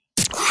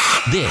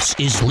This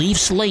is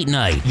Leafs Late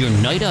Night, your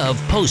night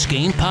of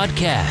post-game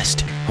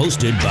podcast.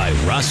 Hosted by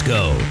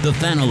Roscoe, the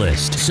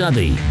Fanalist,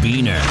 Subby,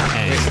 Beener,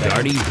 and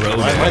Darty Broder.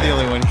 Why am I the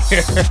only one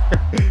here?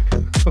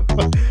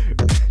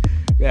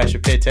 Yeah, I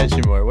should pay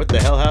attention more. What the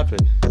hell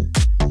happened?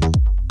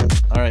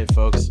 All right,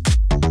 folks.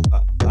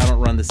 I don't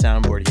run the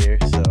soundboard here,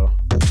 so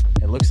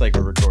it looks like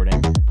we're recording.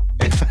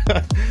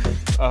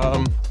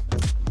 Well,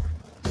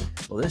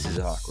 this is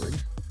awkward.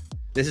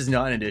 This is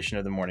not an edition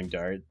of the Morning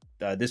Dart.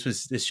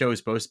 This show is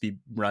supposed to be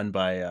run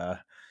by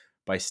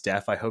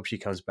Steph. I hope she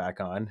comes back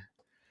on.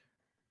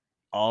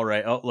 All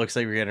right. Oh, looks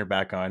like we're getting her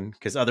back on,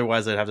 because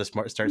otherwise I'd have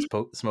to start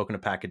smoking a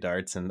pack of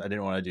darts, and I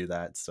didn't want to do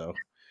that. So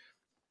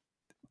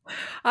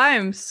I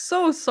am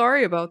so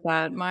sorry about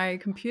that. My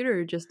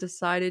computer just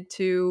decided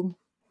to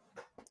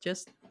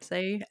just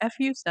say F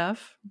you,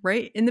 Steph,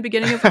 right in the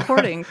beginning of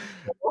recording.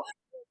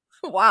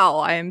 Wow,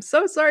 I am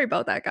so sorry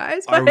about that,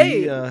 guys. But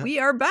we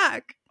are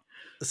back.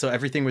 So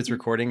everything was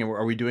recording, and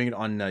are we doing it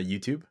on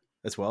YouTube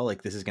as well?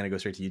 Like, this is going to go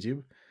straight to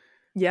YouTube?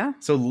 Yeah.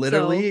 So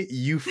literally,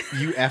 you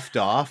effed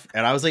off,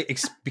 and I was like,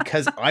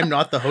 because I'm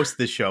not the host of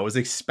this show, I was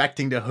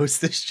expecting to host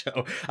this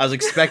show. I was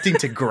expecting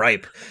to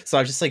gripe. So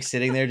I was just like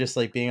sitting there, just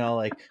like being all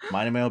like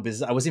minding my own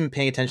business. I wasn't even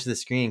paying attention to the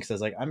screen, because I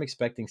was like, I'm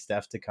expecting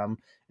Steph to come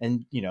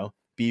and, you know,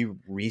 be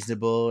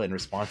reasonable and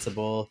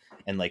responsible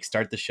and like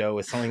start the show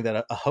with something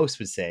that a host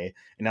would say.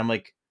 And I'm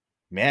like,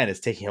 man, it's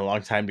taking a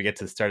long time to get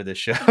to the start of the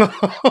show.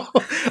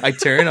 I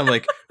turn, I'm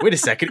like, wait a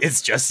second,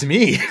 it's just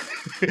me.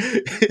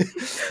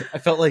 I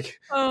felt like,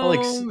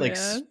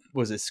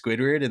 was it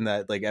Squidward in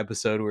that like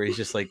episode where he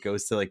just like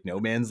goes to like no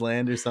man's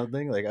land or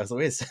something? Like, I was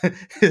like,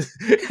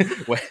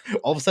 wait,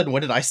 all of a sudden,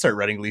 when did I start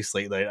running Leafs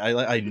Late Night?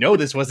 I know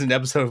this wasn't an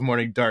episode of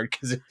Morning Dart,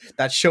 because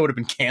that show would have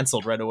been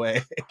canceled right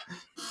away.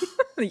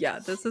 Yeah,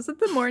 this isn't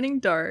the Morning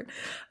Dart.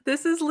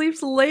 This is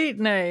Leafs Late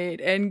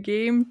Night and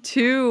game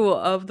 2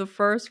 of the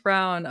first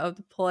round of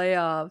the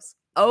playoffs.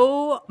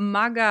 Oh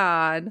my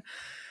God.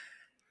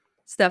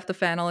 Steph the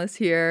Fanalist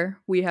here.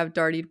 We have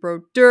Darty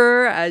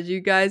Broder, as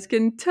you guys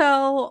can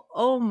tell.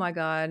 Oh my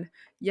God.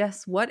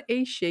 Yes, what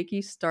a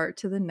shaky start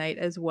to the night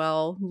as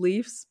well.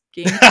 Leafs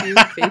game 2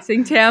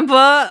 facing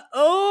Tampa.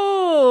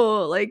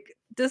 Oh, like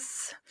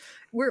this,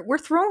 we're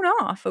thrown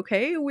off,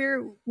 okay?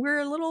 We're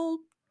a little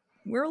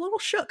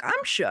shook.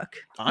 I'm shook.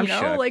 I'm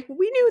shook. Like,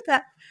 we knew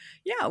that.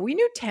 Yeah, we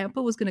knew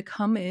Tampa was going to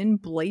come in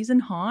blazing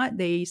hot.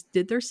 They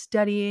did their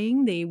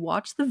studying. They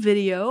watched the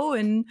video,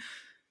 and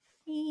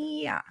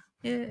yeah,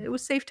 it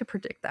was safe to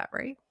predict that,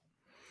 right?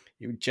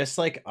 Just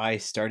like I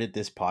started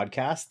this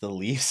podcast, the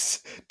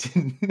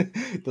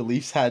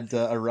Leafs had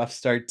a rough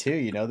start too.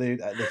 You know, they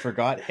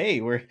forgot, hey,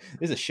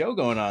 there's a show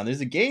going on.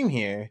 There's a game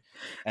here,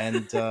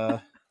 and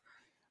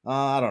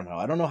I don't know.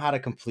 I don't know how to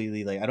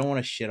completely, like, I don't want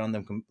to shit on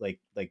them. Like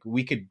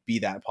we could be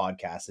that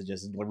podcast that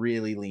just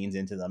really leans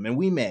into them, and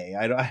we may.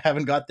 I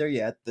haven't got there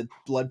yet. The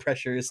blood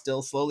pressure is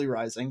still slowly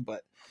rising,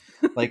 but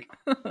like,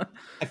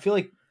 I feel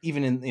like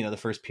even in, you know, the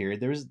first period,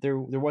 there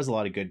was a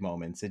lot of good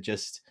moments. It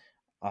just,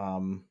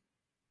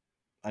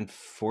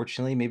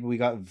 unfortunately, maybe we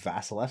got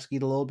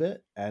Vasilevski'd a little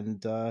bit,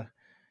 and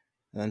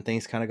then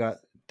things kind of got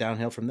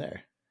downhill from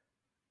there.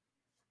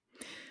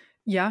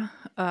 Yeah,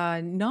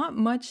 not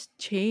much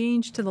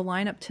change to the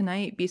lineup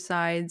tonight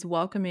besides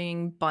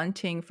welcoming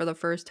Bunting for the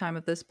first time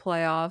of this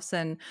playoffs,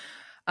 and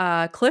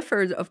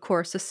Clifford, of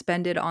course,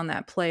 suspended on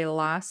that play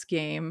last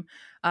game.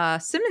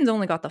 Simmons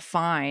only got the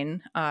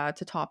fine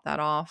to top that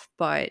off,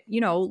 but,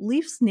 you know,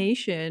 Leafs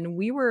Nation,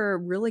 we were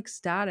really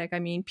ecstatic. I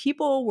mean,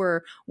 people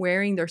were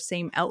wearing their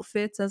same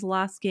outfits as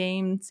last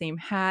game, same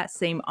hat,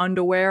 same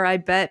underwear, I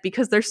bet,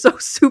 because they're so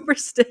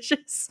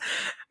superstitious.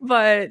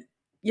 But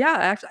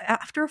yeah,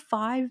 after a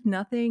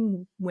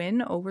 5-0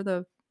 win over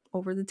the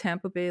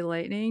Tampa Bay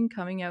Lightning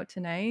coming out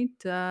tonight,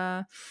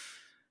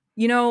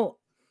 you know,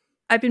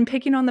 I've been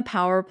picking on the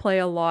power play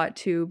a lot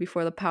too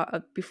before the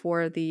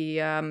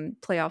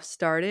playoffs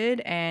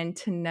started, and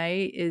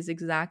tonight is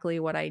exactly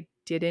what I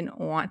didn't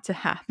want to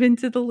happen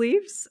to the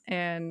Leafs.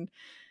 And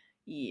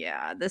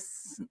yeah,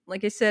 this,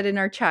 like I said in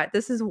our chat,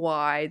 this is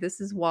why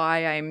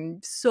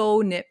I'm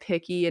so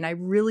nitpicky, and I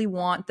really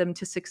want them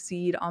to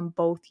succeed on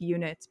both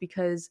units,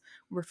 because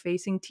we're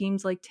facing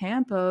teams like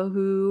Tampa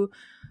who,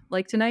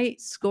 like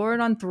tonight, scored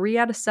on 3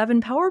 out of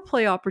 7 power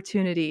play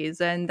opportunities,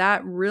 and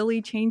that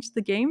really changed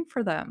the game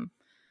for them.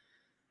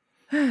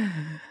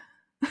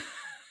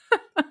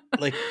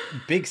 Like,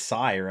 big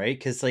sigh, right?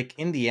 Because like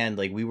in the end,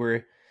 like we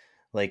were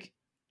like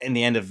in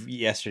the end of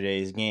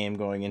yesterday's game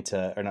going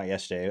into, or not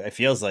yesterday, it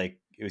feels like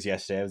it was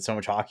yesterday. With so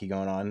much hockey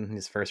going on in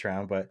this first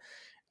round, but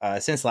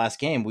since last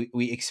game,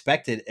 we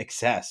expected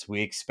excess,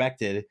 we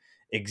expected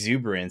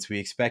exuberance, we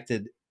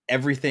expected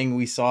everything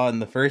we saw in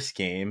the first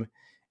game,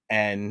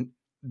 and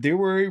there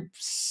were,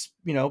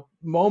 you know,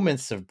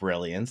 moments of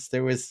brilliance.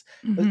 There were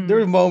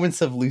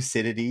moments of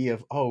lucidity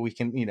of, oh, we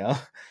can, you know,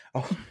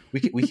 oh,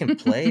 we can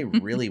play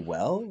really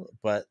well,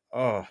 but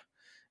oh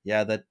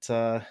yeah,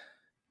 that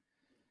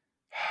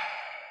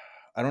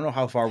I don't know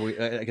how far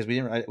because we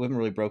haven't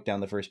really broke down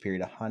the first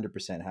period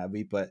 100%, have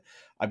we? But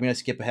I'm gonna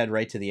skip ahead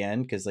right to the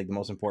end, because like the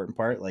most important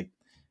part, like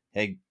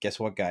hey, guess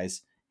what,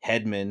 guys?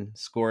 Hedman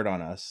scored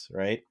on us,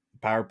 right?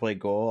 Power play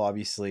goal,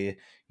 obviously,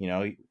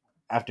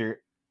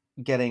 after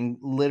getting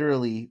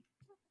literally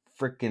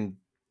freaking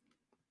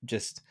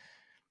just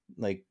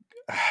like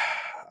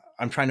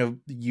I'm trying to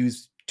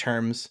use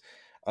terms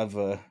of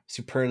a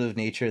superlative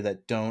nature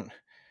that don't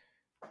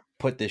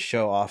put this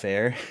show off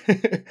air,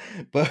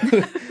 but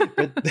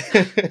but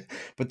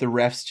but the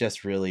refs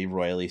just really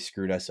royally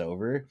screwed us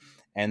over,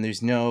 and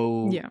there's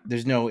no Yeah.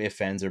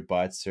 ifs, ands, or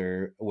buts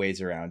or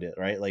ways around it,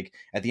 right? Like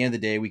at the end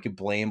of the day, we could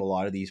blame a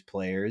lot of these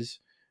players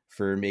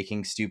for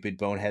making stupid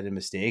boneheaded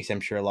mistakes. I'm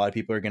sure a lot of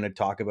people are going to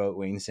talk about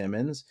Wayne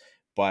Simmons,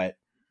 but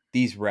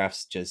these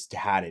refs just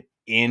had it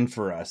in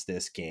for us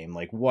this game.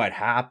 Like what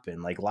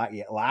happened? Like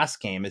last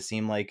game, it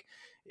seemed like,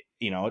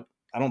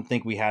 I don't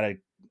think we had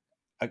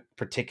a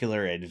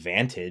particular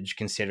advantage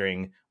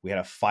considering we had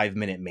a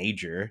 5-minute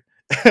major.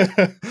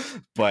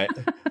 But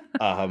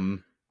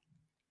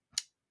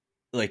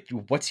like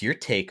what's your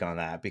take on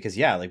that? Because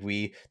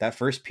like that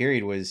first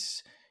period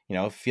was,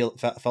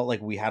 felt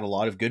like we had a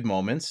lot of good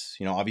moments,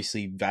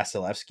 obviously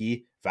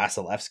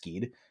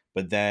Vasilevski'd,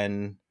 but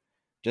then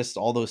just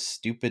all those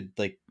stupid,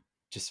 like,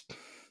 just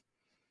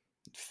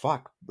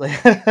fuck.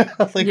 Like,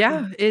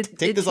 Yeah,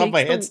 take it this off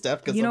my takes head, the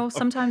Steph, because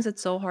sometimes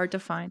it's so hard to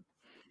find.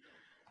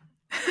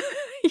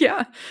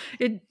 Yeah,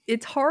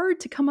 it's hard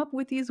to come up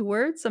with these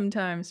words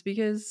sometimes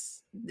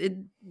because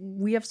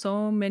we have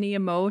so many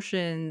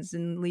emotions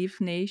in Leaf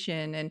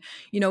Nation, and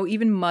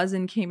even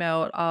Muzzin came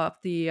out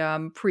off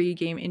the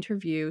pre-game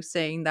interview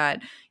saying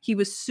that he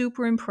was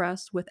super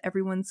impressed with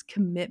everyone's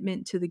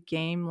commitment to the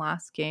game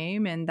last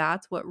game, and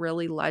that's what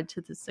really led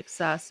to the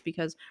success.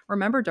 Because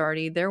remember,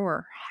 Darty, there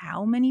were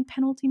how many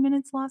penalty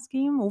minutes last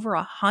game? Over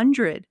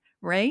 100.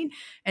 Right?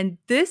 And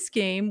this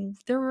game,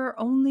 there were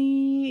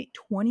only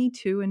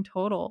 22 in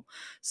total.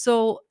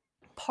 So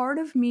part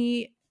of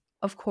me,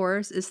 of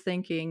course, is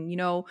thinking,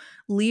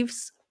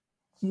 Leafs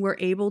were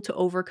able to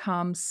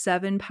overcome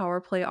 7 power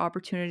play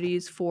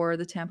opportunities for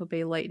the Tampa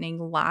Bay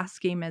Lightning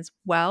last game as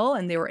well.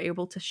 And they were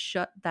able to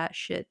shut that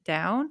shit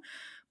down.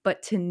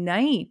 But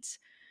tonight,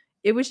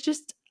 it was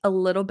just a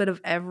little bit of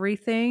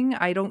everything.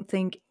 I don't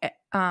think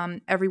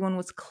everyone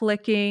was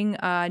clicking.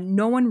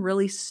 No one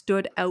really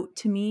stood out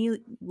to me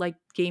like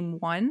game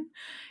one.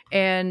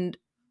 And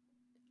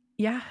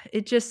yeah,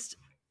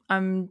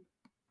 I'm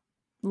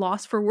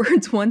lost for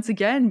words once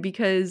again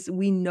because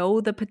we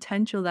know the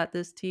potential that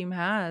this team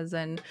has.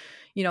 And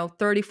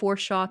 34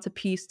 shots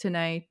apiece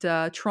tonight.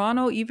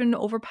 Toronto even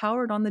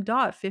overpowered on the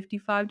dot,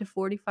 55 to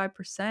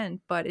 45%,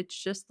 but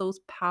it's just those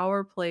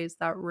power plays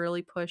that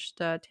really pushed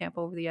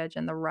Tampa over the edge.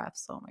 And the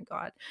refs, oh my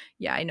god,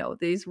 yeah, I know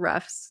these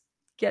refs,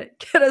 get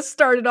us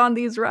started on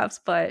these refs,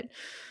 but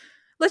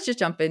let's just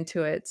jump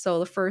into it. So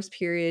the first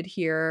period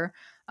here,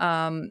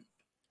 the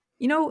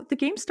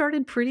game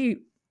started pretty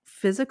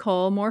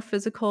physical, more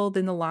physical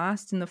than the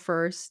last in the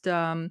first.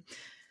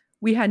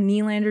 We had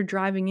Nylander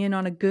driving in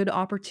on a good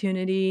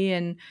opportunity,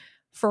 and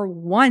for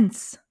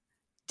once,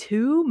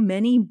 too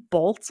many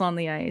bolts on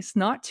the ice,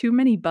 not too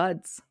many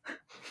buds.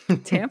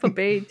 Tampa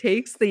Bay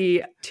takes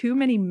the too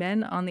many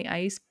men on the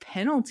ice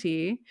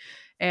penalty,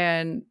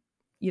 and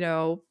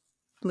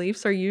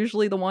Leafs are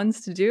usually the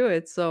ones to do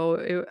it.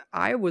 So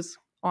I was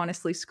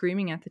honestly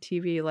screaming at the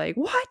TV like,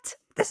 "What?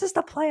 This is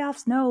the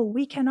playoffs! No,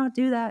 we cannot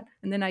do that."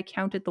 And then I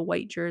counted the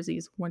white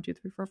jerseys: 1, 2,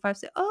 3, 4, 5,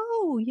 6.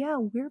 Oh yeah,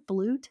 we're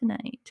blue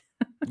tonight.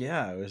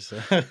 Yeah, it was.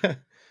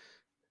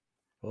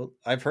 Well,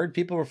 I've heard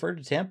people refer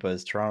to Tampa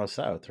as Toronto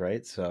South,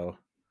 right? So,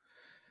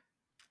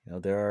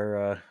 there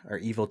are our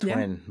evil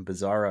twin, yeah.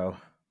 Bizarro.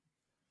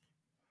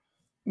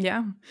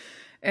 Yeah.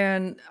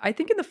 And I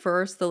think in the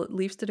first, the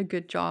Leafs did a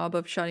good job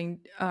of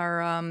shutting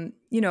our,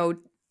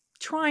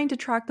 trying to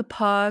track the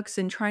pucks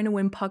and trying to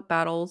win puck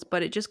battles,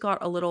 but it just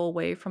got a little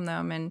away from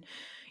them. And,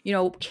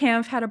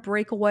 Kampf had a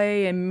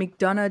breakaway and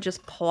McDonough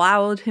just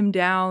plowed him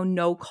down.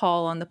 No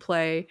call on the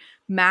play.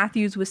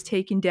 Matthews was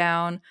taken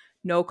down.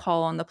 No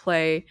call on the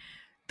play.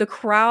 The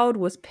crowd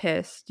was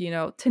pissed.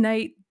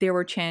 Tonight they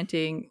were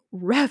chanting,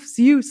 "Refs,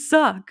 you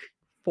suck,"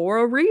 for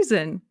a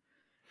reason.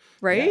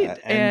 Right? Yeah,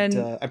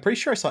 and I'm pretty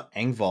sure I saw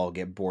Engvall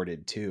get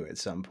boarded too at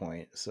some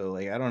point. So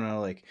like I don't know,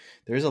 like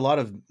there's a lot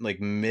of like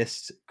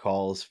missed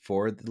calls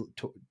for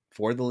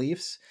the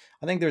Leafs.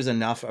 I think there's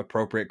enough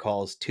appropriate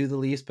calls to the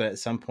Leafs, but at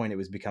some point it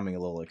was becoming a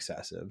little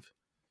excessive.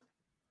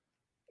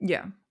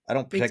 Yeah. I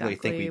don't particularly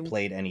think we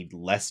played any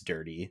less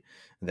dirty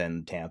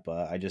than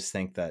Tampa. I just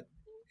think that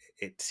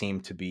it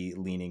seemed to be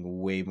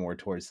leaning way more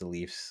towards the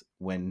Leafs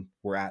when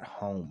we're at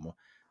home.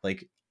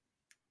 Like,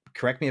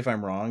 correct me if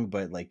I'm wrong,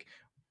 but like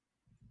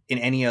in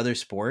any other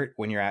sport,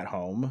 when you're at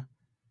home,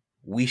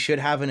 we should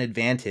have an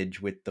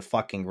advantage with the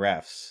fucking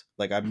refs.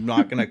 Like, I'm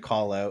not going to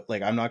call out,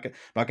 like, I'm not going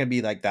to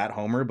be like that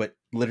homer, but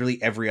literally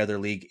every other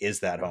league is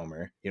that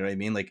homer. You know what I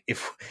mean? Like,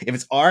 if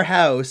it's our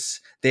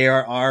house, they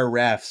are our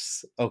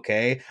refs.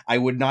 Okay. I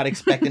would not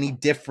expect any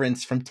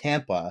difference from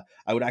Tampa.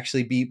 I would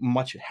actually be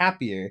much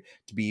happier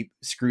to be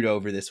screwed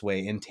over this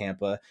way in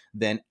Tampa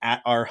than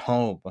at our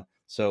home.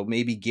 So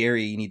maybe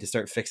Gary, you need to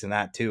start fixing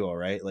that too. All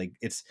right. Like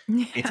it's,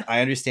 Yeah.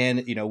 I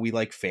understand, we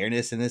like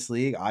fairness in this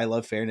league. I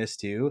love fairness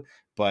too.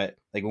 But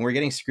like when we're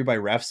getting screwed by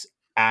refs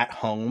at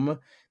home,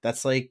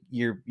 that's like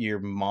your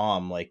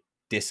mom, like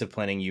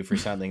disciplining you for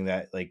something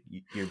that like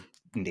your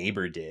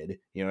neighbor did.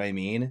 You know what I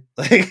mean?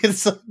 Like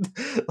it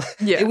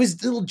Yeah.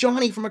 was little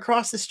Johnny from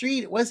across the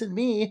street. It wasn't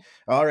me.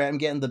 All right. I'm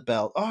getting the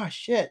belt. Oh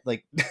shit.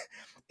 Like,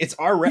 it's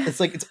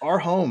our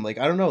home. Like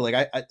I don't know, like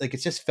I like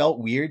it just felt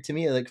weird to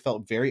me. It like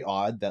felt very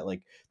odd that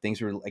like things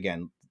were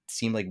again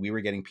seemed like we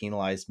were getting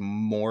penalized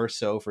more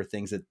so for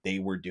things that they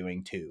were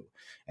doing too.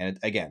 And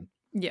again,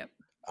 Yeah.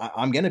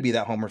 I'm gonna be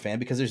that Homer fan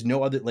because there's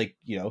no other, like,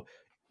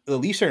 the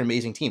Leafs are an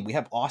amazing team. We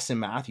have Austin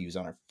Matthews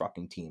on our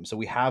fucking team, so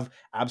we have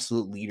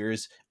absolute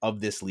leaders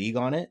of this league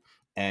on it.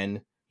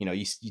 And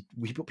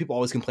people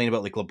always complain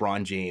about like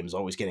LeBron James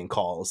always getting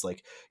calls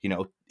like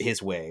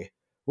his way.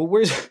 Well,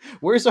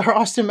 where's our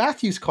Austin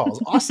Matthews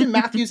calls? Austin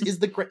Matthews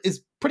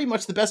is pretty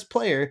much the best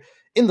player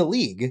in the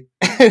league,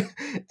 and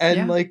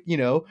Yeah. like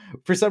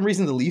for some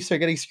reason the Leafs are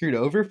getting screwed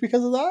over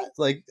because of that.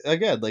 Like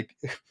again, like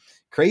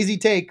crazy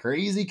take,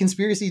 crazy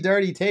conspiracy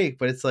darty take,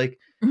 but it's like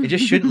it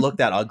just shouldn't look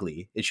that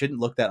ugly. It shouldn't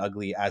look that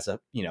ugly as a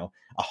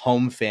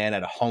home fan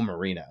at a home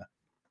arena.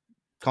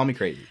 Call me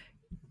crazy.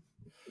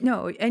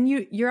 No, and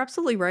you're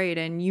absolutely right,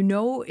 and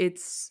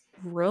it's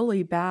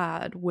really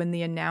bad when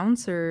the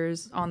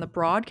announcers on the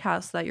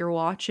broadcast that you're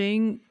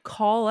watching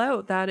call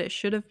out that it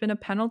should have been a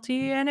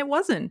penalty and it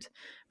wasn't,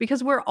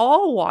 because we're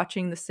all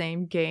watching the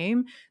same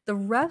game. The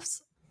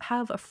refs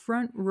have a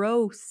front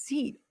row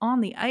seat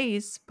on the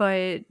ice,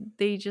 but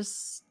they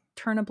just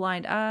turn a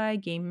blind eye.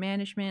 Game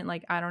management,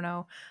 like, I don't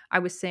know. I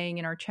was saying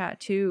in our chat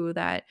too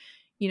that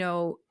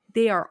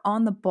they are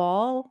on the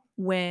ball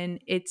when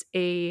it's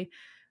a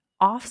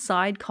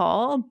offside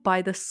call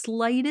by the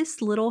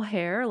slightest little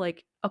hair,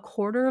 like a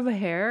quarter of a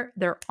hair,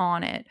 they're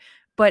on it.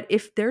 But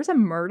if there's a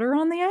murder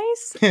on the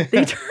ice,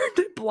 they turn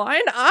a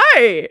blind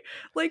eye.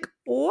 Like,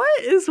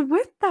 what is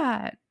with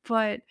that?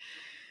 But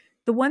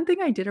the one thing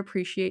I did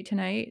appreciate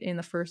tonight in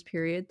the first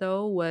period,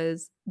 though,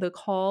 was the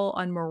call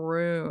on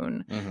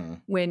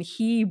Maroon when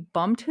he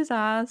bumped his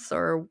ass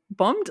or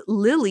bumped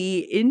Lily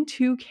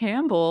into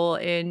Campbell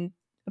and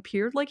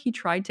appeared like he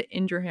tried to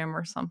injure him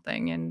or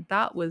something. And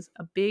that was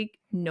a big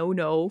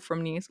no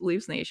from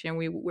Leafs Nation.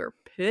 We were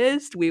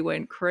pissed. We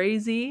went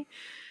crazy.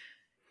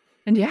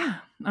 And yeah,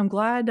 I'm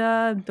glad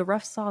the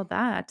ref saw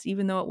that,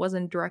 even though it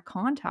wasn't direct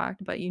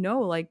contact. But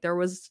like there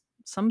was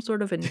some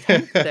sort of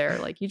intent there.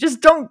 Like, you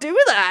just don't do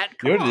that.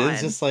 Come You know what on. it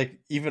is? Just like,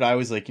 even I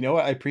was like, you know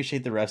what? I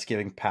appreciate the refs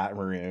giving Pat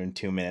Maroon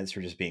 2 minutes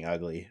for just being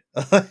ugly.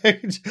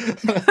 Like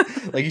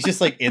he's just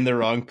like in the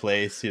wrong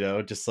place,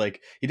 just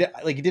like he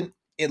didn't.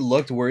 It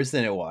looked worse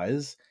than it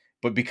was,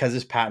 but because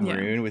it's Pat Yeah.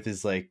 Maroon with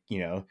his like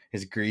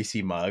his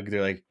greasy mug,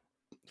 they're like,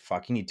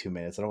 "Fuck, you need 2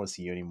 minutes. I don't want to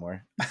see you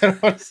anymore."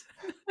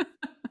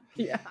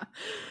 Yeah.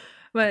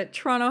 But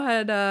Toronto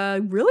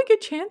had really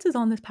good chances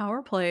on this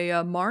power play.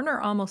 Marner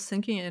almost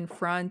sinking it in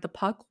front, the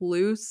puck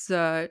loose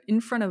in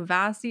front of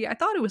Vasi. I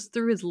thought it was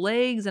through his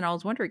legs, and I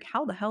was wondering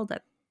how the hell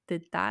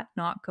did that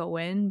not go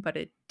in, but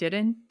it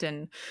didn't.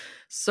 And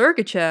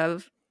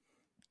Sergachev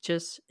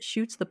just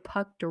shoots the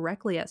puck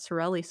directly at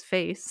Sorelli's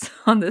face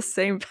on the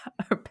same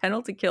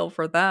penalty kill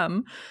for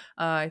them.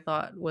 I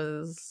thought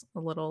was a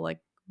little like,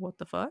 what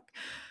the fuck?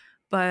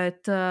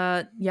 But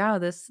yeah,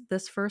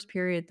 this first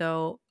period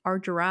though, our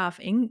giraffe,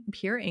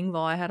 Pierre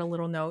Engvall, I had a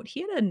little note. He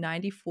had a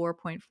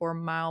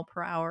 94.4 mile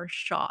per hour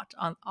shot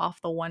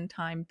off the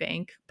one-time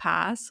bank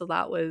pass, so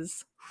that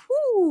was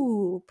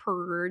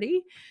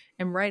pretty.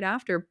 And right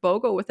after,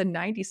 Bogo with a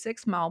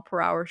 96 mile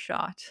per hour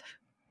shot.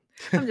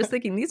 I'm just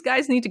thinking these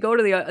guys need to go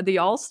to the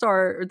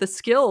All-Star or the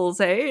skills,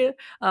 hey?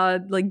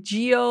 Like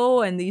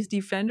Gio and these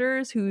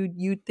defenders who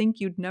you'd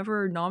think you'd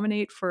never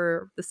nominate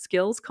for the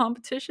skills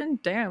competition.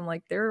 Damn,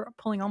 like they're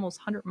pulling almost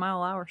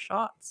 100-mile-an-hour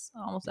shots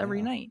almost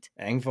every night.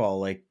 Engvall,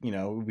 like,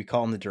 we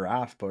call him the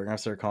giraffe, but we're gonna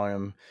start calling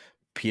him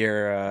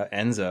Pierre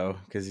Enzo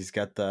because he's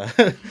got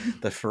the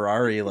the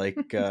Ferrari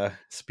like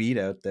speed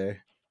out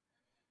there.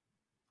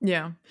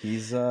 Yeah,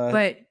 he's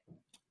but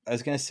I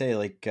was gonna say,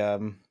 like,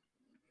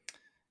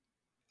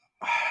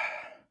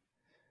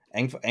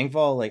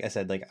 Engvall, like I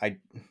said, like I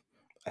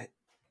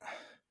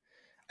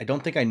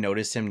don't think I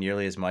noticed him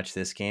nearly as much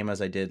this game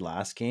as I did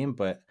last game,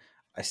 but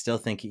I still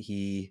think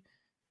he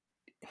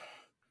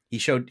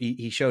showed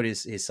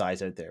his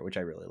size out there, which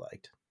I really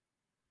liked.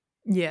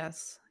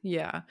 Yes,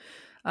 yeah.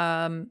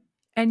 And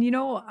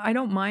I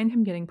don't mind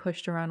him getting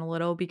pushed around a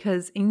little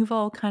because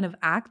Engvall kind of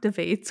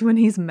activates when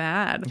he's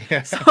mad.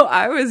 Yeah. So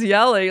I was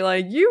yelling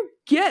like, "You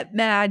get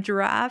mad,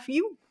 Giraffe.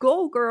 You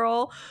go,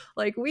 girl.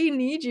 Like, we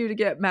need you to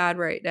get mad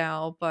right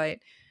now." But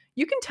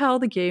you can tell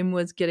the game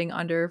was getting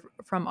under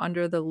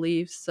the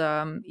Leafs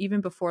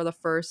even before the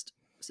first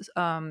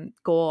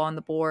goal on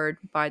the board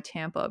by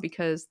Tampa,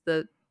 because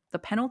the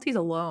penalties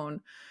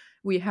alone,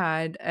 we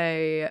had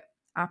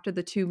after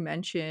the two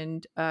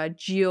mentioned,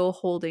 Gio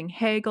holding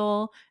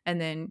Hagel,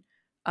 and then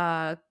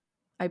I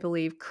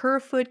believe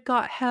Kerfoot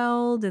got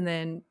held, and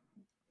then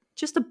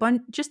just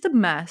a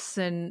mess.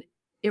 And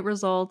it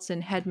results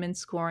in Hedman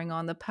scoring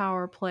on the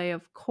power play,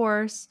 of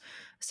course,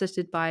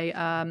 assisted by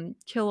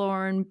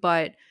Killorn.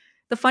 But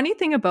the funny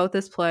thing about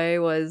this play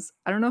was,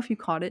 I don't know if you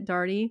caught it,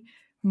 Darty,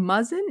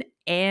 Muzzin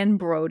and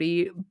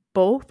Brody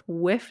both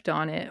whiffed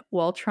on it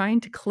while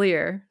trying to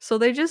clear. So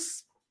they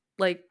just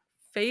like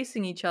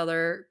facing each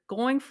other,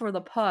 going for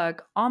the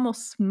puck,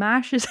 almost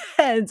smashes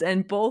heads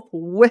and both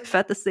whiff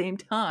at the same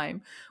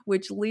time,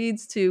 which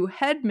leads to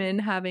Hedman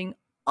having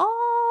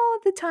all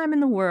the time in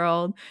the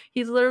world.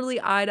 He's literally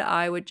eye to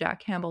eye with Jack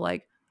Campbell,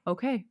 like,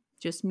 okay,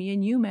 just me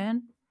and you,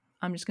 man.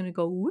 I'm just gonna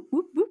go whoop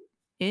whoop whoop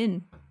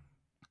in.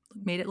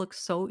 Made it look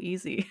so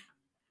easy.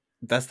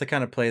 That's the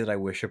kind of play that I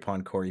wish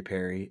upon Corey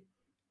Perry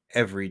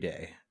every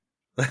day.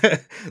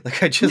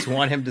 Like I just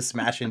want him to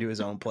smash into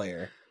his own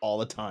player all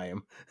the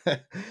time.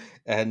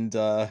 And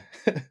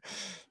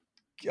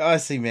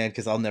honestly, man,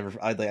 because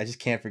I just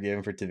can't forgive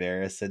him for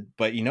Tavares.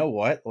 But you know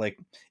what? Like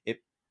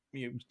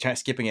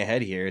skipping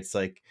ahead here, it's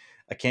like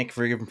I can't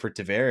forgive him for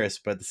Tavares,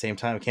 but at the same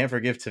time, I can't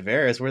forgive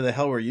Tavares. Where the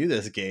hell were you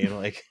this game?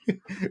 Like,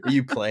 were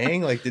you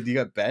playing? Like, did you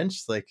get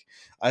benched? Like,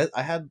 I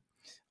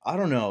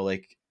don't know.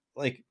 Like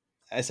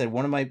I said,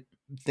 one of my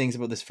things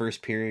about this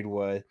first period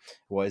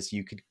was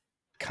you could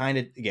kind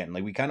of, again,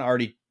 like we kind of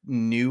already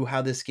knew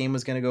how this game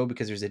was going to go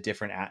because there's a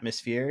different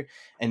atmosphere,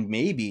 and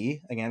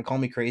maybe, again, call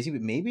me crazy,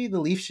 but maybe the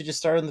Leafs should just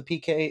start on the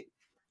PK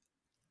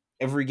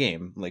every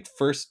game, like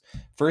first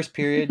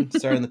period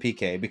start on the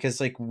PK, because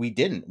like we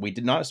did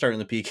not start on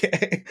the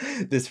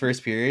PK this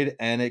first period,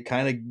 and it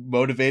kind of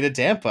motivated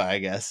Tampa, I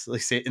guess,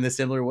 like say in a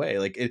similar way.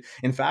 Like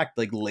in fact,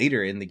 like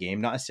later in the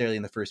game, not necessarily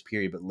in the first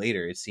period, but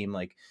later, it seemed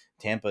like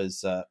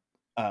Tampa's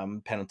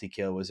penalty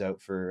kill was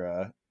out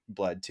for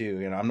blood too.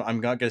 And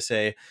I'm not gonna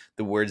say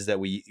the words that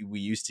we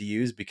used to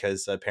use,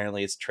 because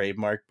apparently it's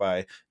trademarked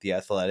by The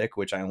Athletic,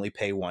 which I only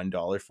pay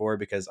 $1 for,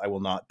 because I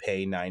will not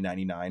pay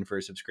 $9.99 for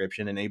a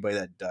subscription. And anybody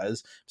that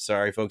does,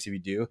 sorry folks if you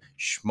do,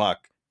 schmuck,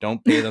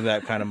 don't pay them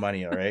that kind of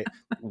money. All right.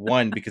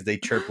 One, because they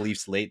chirp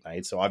Leafs late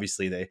night, so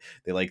obviously they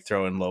like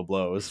throwing low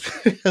blows.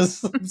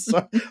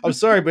 I'm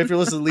sorry, but if you're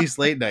listening to Leafs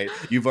late night,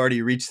 you've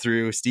already reached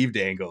through Steve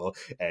Dangle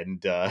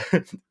and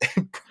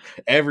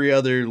every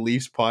other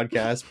Leafs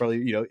podcast,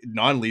 probably,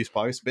 non-Leafs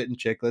podcast, Spittin'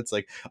 Chicklets.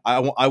 Like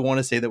I want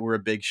to say that we're a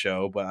big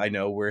show, but I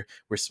know we're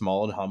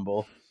small and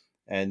humble,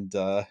 and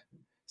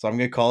so I'm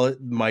gonna call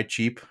it my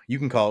cheap. You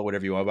can call it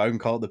whatever you want, but I can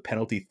call it the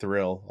penalty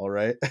thrill. All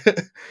right,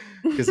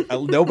 because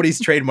nobody's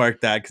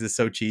trademarked that because it's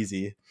so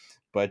cheesy.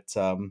 But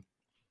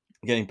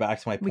getting back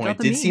to my point, it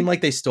did seem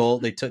like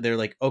they're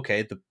like,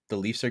 okay, the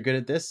Leafs are good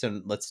at this,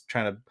 and let's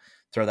try to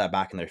throw that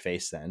back in their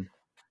face then.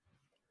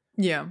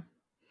 Yeah,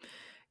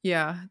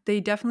 they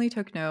definitely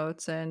took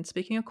notes. And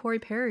speaking of Corey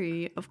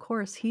Perry, of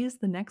course, he is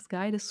the next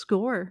guy to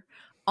score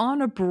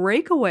on a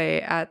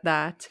breakaway at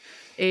that.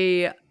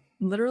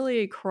 Literally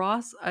a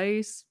cross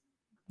ice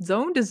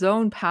zone to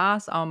zone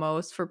pass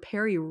almost for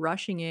Perry,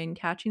 rushing in,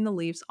 catching the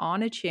Leafs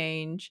on a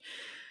change.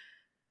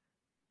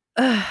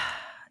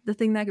 The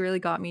thing that really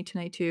got me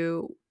tonight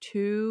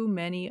too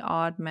many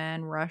odd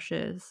man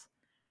rushes.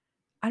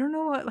 I don't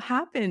know what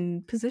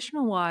happened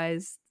positional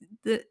wise.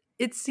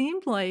 It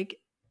seemed like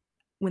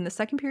when the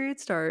second period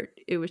started,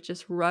 it was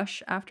just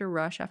rush after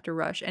rush after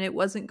rush, and it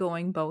wasn't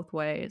going both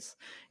ways.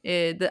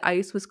 The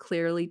ice was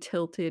clearly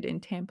tilted in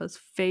Tampa's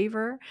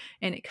favor,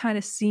 and it kind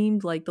of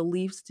seemed like the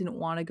Leafs didn't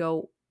want to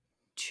go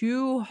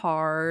too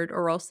hard,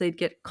 or else they'd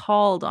get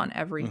called on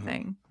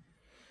everything.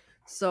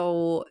 Mm-hmm.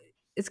 So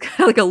it's kind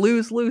of like a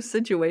lose-lose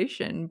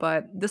situation,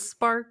 but the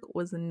spark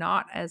was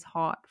not as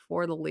hot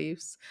for the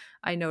Leafs.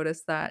 I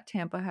noticed that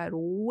Tampa had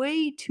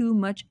way too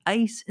much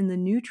ice in the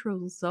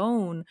neutral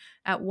zone.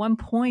 At one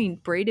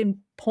point, Braden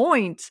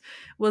Point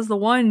was the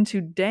one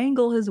to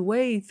dangle his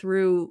way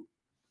through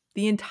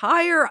the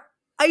entire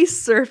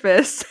ice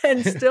surface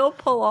and still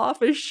pull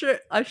off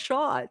a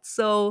shot.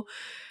 So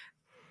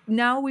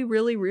now we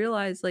really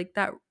realize like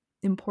that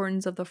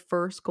importance of the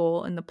first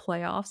goal in the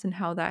playoffs and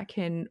how that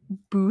can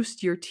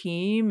boost your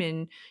team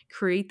and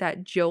create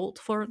that jolt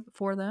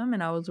for them.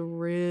 And I was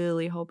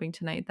really hoping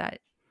tonight that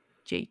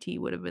JT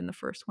would have been the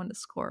first one to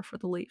score for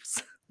the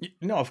Leafs.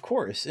 No, of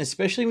course,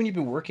 especially when you've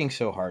been working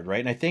so hard,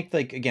 right? And I think,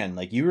 like, again,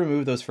 like you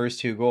remove those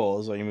first two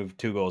goals, or you move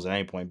 2 goals at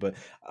any point, but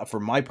for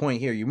my point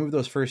here, you move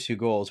those first 2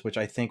 goals, which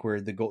I think were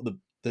the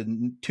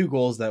 2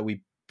 goals that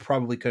we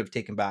probably could have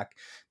taken back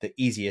the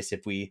easiest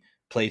if we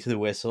play to the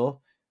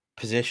whistle,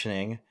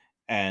 positioning,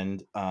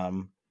 and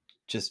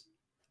just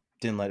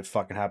didn't let it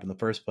fucking happen in the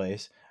first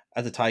place.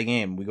 At the tie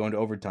game, we go into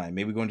overtime.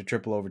 Maybe we go into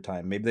triple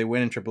overtime. Maybe they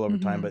win in triple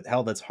overtime, mm-hmm. But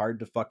hell, that's hard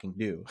to fucking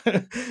do.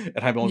 And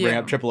I'm only bringing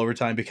up triple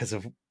overtime because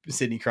of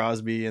Sidney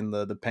Crosby and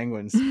the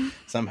Penguins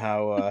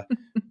somehow,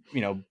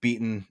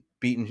 beating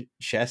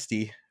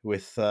Shesty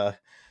with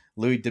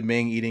Louis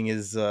Domingue eating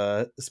his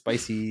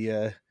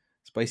spicy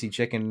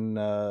chicken.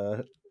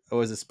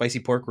 Was it spicy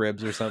pork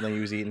ribs or something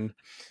he was eating?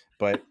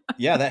 But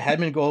yeah, that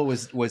Hedman goal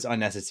was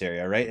unnecessary.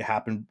 All right, it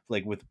happened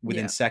like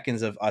within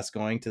seconds of us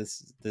going to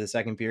the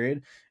second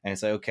period, and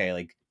it's like, okay,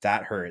 like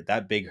that hurt,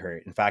 that big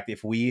hurt. In fact,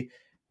 if we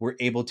were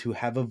able to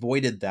have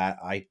avoided that,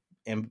 I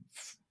am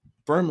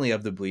firmly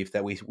of the belief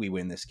that we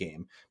win this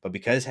game. But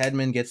because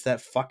Hedman gets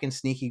that fucking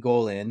sneaky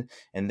goal in,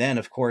 and then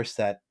of course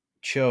that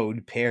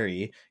chode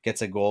Perry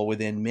gets a goal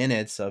within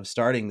minutes of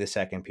starting the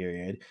second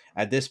period.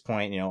 At this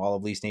point, all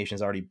of Leafs Nation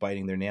is already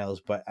biting their nails.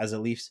 But as a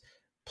Leafs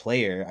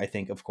player, I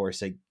think, of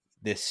course, like,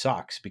 this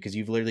sucks because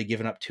you've literally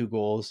given up 2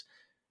 goals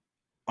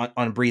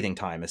on breathing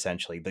time,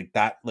 essentially. Like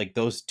that, like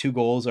those 2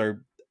 goals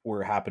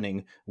were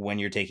happening when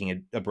you're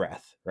taking a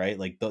breath, right?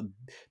 Like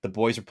the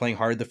boys are playing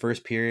hard the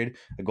first period,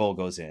 a goal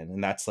goes in,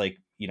 and that's like,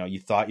 you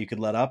thought you could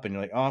let up, and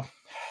you're like, oh,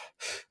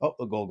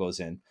 a goal goes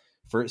in.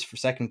 For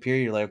second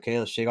period, you're like, okay,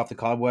 let's shake off the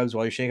cobwebs.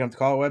 While you're shaking off the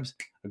cobwebs,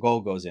 a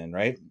goal goes in,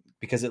 right?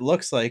 Because it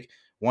looks like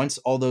once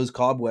all those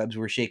cobwebs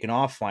were shaken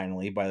off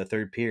finally by the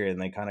third period, and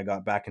they kind of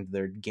got back into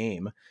their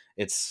game,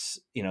 it's,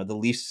 the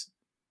Leafs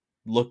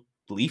look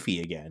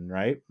Leafy again,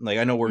 right? Like,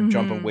 I know we're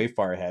jumping way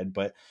far ahead,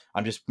 but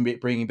I'm just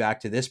bringing back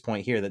to this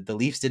point here that the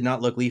Leafs did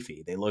not look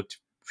Leafy. They looked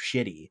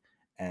shitty,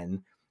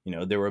 and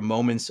there were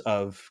moments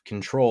of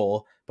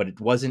control, but it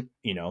wasn't,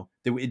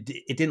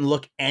 it didn't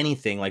look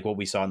anything like what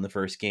we saw in the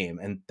first game,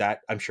 and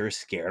that, I'm sure,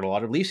 scared a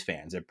lot of Leafs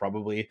fans. It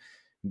probably,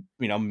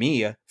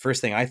 me,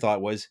 first thing I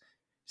thought was,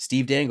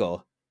 Steve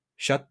Dangle,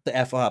 shut the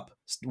F up.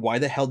 Why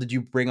the hell did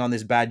you bring on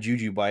this bad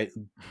juju by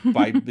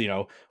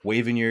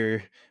waving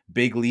your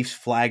big Leafs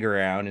flag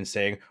around and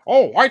saying,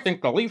 oh, I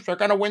think the Leafs are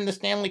going to win the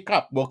Stanley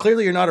Cup? Well,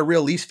 clearly you're not a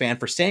real Leafs fan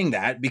for saying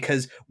that,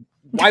 because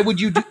why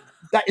would you do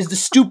that? Is the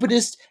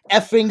stupidest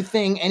effing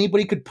thing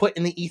anybody could put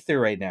in the ether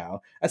right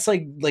now. That's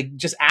like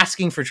just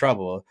asking for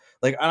trouble.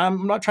 Like,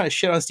 I'm not trying to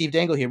shit on Steve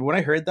Dangle here, but when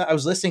I heard that, I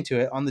was listening to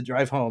it on the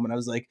drive home, and I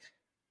was like,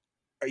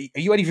 are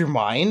you out of your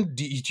mind?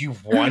 Do you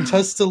want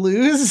us to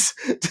lose?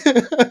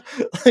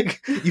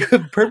 Like, you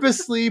have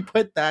purposely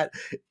put that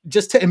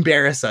just to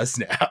embarrass us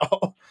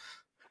now.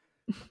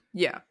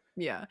 Yeah.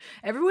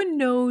 Everyone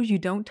knows you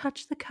don't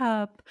touch the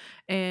cup,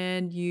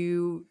 and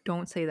you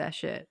don't say that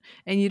shit.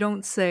 And you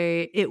don't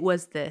say, it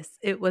was this,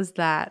 it was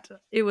that,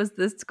 it was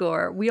this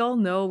score. We all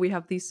know we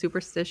have these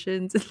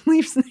superstitions in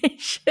Leafs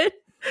Nation,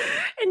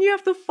 and you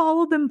have to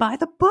follow them by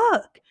the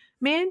book.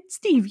 Man,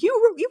 Steve, you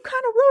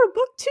kind of wrote a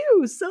book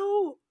too,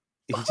 so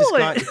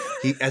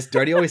as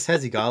Darty always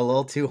says, he got a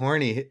little too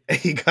horny.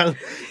 He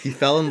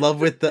fell in love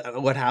with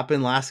what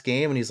happened last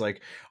game, and he's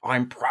like,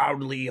 I'm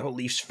proudly a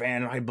Leafs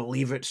fan, and I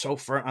believe it so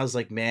firm. I was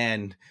like,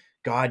 man,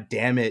 God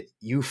damn it,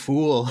 you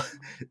fool.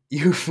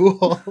 You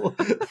fool.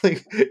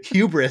 Like,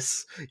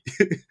 hubris.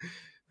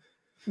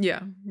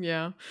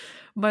 Yeah.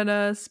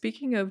 But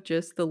speaking of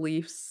just the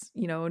Leafs,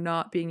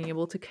 not being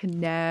able to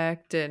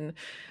connect, and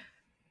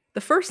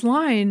the first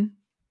line,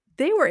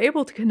 they were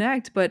able to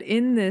connect, but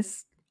in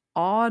this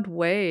odd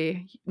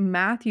way.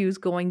 Matthews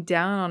going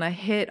down on a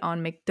hit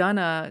on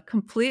McDonough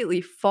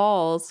completely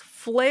falls,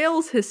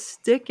 flails his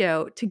stick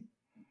out to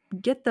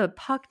get the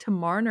puck to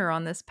Marner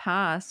on this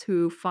pass,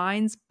 who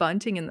finds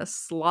Bunting in the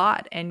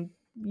slot and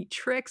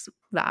tricks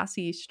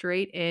Vasi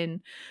straight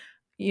in.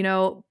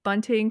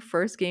 Bunting,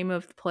 first game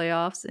of the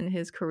playoffs in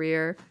his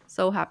career.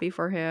 So happy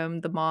for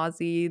him. The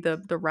Mozzie,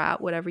 the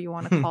rat, whatever you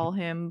want to call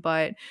him.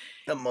 But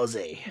the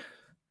Mozzie.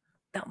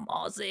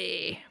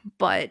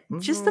 But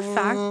just the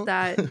fact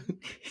that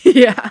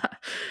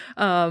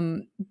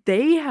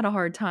they had a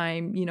hard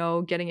time,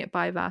 getting it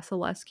by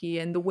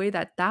Vasilevsky, and the way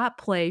that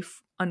play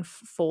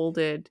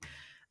unfolded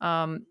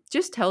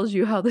just tells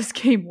you how this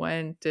game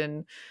went.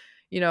 And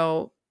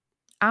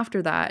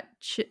after that,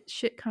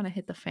 shit kind of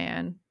hit the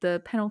fan.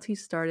 The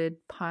penalties started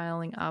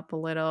piling up a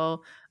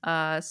little.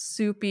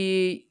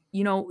 Soupy,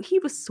 he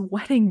was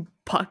sweating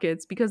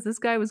buckets because this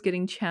guy was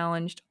getting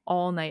challenged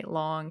all night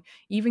long.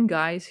 Even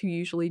guys who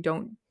usually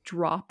don't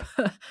drop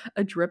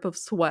a drip of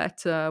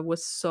sweat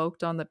was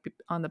soaked on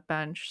the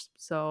bench.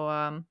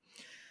 So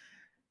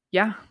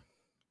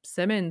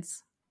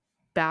Simmons,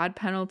 bad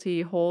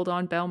penalty, hold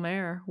on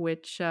Bellemare,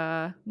 which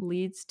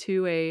leads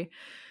to a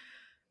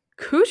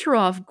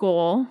Kucherov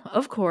goal,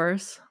 of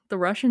course, the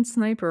Russian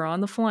sniper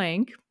on the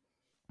flank.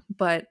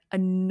 But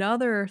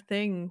another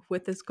thing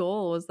with this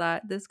goal was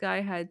that this guy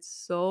had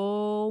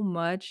so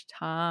much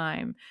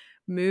time,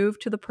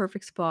 moved to the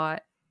perfect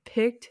spot,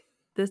 picked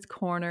this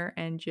corner,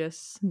 and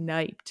just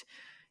sniped.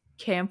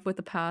 Kampf with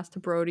a pass to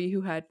Brody,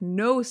 who had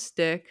no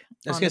stick.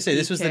 I was going to say,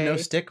 this was the no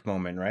stick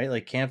moment, right?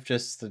 Like, Kampf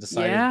just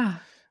decided,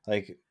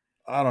 like,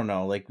 I don't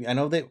know. Like, I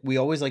know that we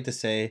always like to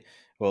say,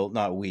 well,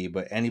 not we,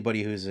 but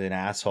anybody who's an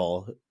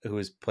asshole who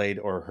has played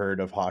or heard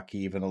of hockey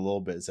even a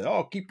little bit said,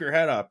 oh, keep your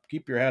head up.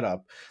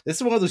 This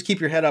is one of those keep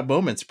your head up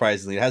moments,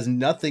 surprisingly. It has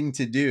nothing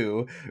to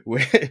do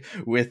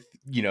with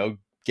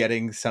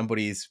getting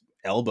somebody's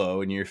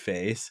elbow in your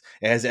face.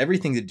 It has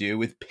everything to do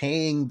with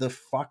paying the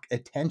fuck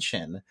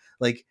attention.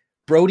 Like,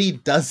 Brody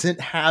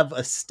doesn't have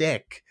a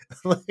stick.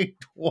 Like,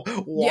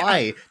 why?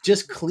 Yeah.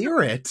 Just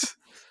clear it.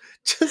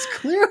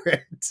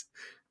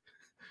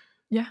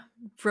 Yeah,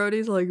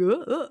 Brody's like,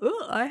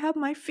 I have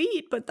my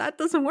feet, but that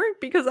doesn't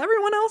work because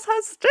everyone else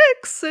has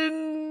sticks.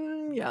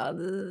 And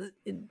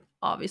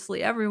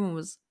obviously everyone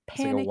was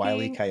panicking, like a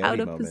Wile E. Coyote out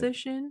of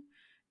position.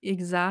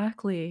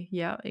 Exactly.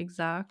 Yeah,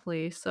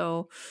 exactly.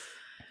 So,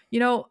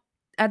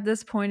 at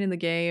this point in the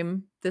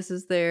game, this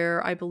is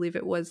I believe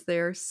it was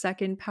their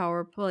second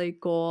power play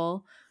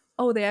goal.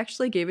 Oh, they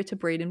actually gave it to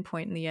Braden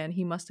Point in the end.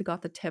 He must have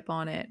got the tip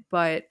on it.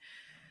 But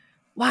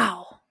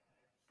wow.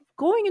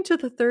 Going into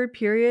the third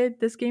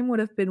period, this game would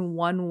have been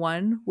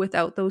 1-1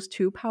 without those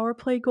 2 power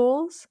play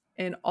goals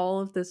and all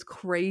of this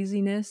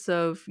craziness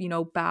of,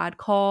 bad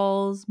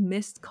calls,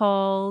 missed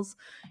calls,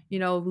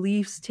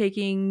 Leafs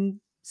taking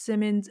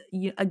Simmons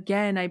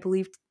again. I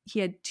believe he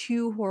had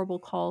 2 horrible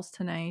calls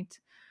tonight.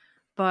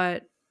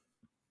 But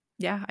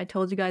yeah, I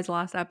told you guys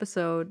last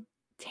episode,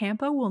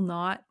 Tampa will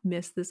not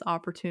miss this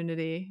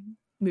opportunity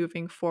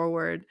moving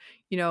forward.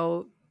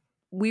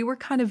 We were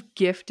kind of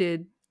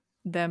gifted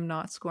them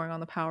not scoring on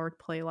the power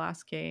play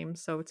last game.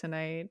 So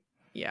tonight,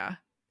 yeah,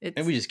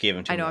 And we just gave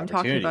them too I know many I'm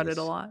talking about it opportunities.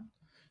 a lot.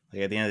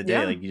 Like at the end of the day,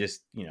 Yeah. like you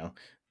just,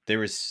 there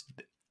was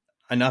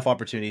enough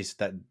opportunities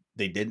that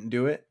they didn't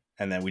do it,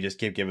 and then we just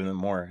keep giving them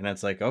more. And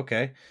it's like,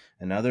 okay,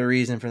 another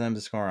reason for them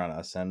to score on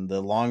us. And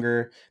the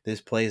longer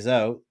this plays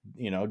out,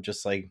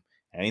 just like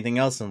anything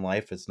else in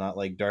life, it's not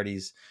like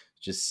Darty's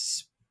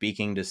just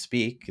speaking to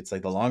speak. It's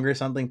like the longer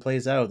something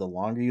plays out, the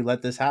longer you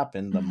let this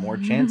happen, the more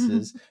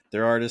chances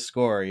there are to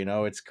score.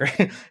 It's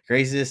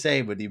crazy to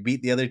say, but you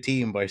beat the other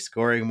team by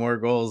scoring more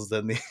goals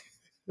than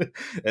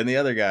the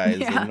other guys.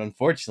 Yeah. And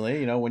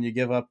unfortunately, when you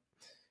give up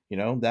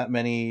that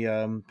many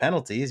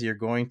penalties, you're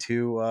going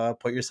to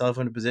put yourself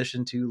in a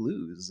position to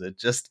lose. It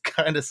just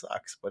kind of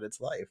sucks, but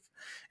it's life.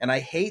 And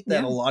I hate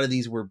that Yeah. a lot of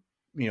these were,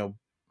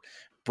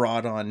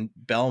 brought on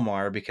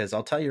Bellemare, because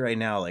I'll tell you right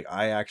now, like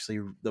I actually,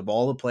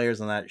 all the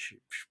players on that,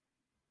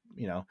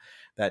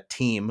 that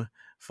team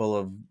full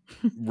of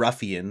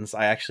ruffians,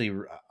 I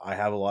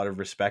have a lot of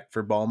respect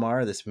for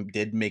Bellemare. This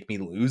did make me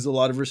lose a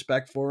lot of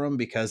respect for him,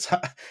 because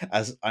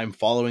as I'm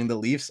following the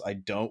Leafs, I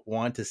don't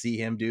want to see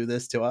him do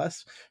this to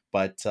us.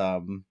 But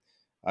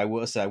I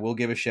will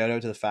give a shout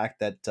out to the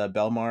fact that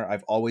Bellemare,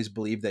 I've always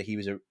believed that he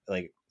was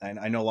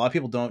I know a lot of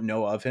people don't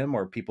know of him,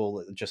 or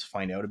people just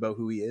find out about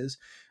who he is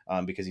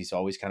because he's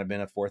always kind of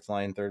been a fourth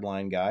line, third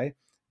line guy.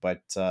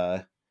 But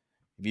if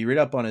you read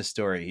up on his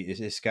story,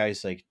 this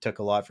guy's like took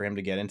a lot for him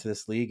to get into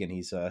this league, and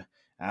he's a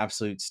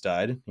absolute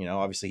stud.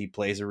 Obviously he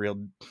plays a real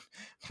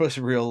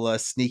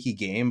sneaky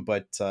game,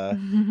 but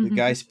the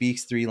guy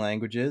speaks 3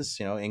 languages,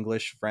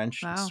 English,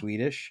 French, Wow.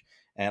 Swedish.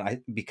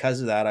 And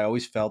because of that, I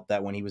always felt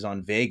that when he was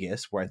on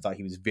Vegas, where I thought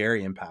he was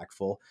very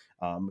impactful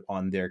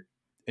on their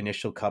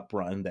initial cup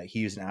run, that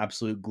he was an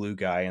absolute glue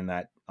guy on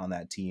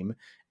that team.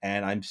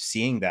 And I'm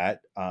seeing that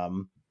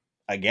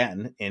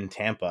again in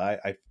Tampa.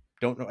 I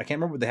don't know. I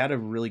can't remember. They had a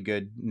really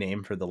good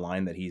name for the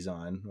line that he's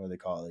on. What do they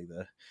call it? Like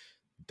the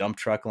dump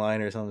truck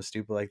line or something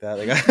stupid like that.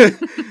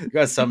 They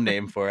got some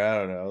name for it. I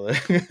don't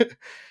know.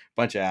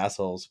 Bunch of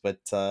assholes. But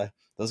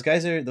those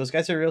guys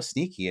are real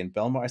sneaky. And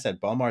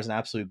Bellemare is an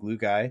absolute glue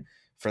guy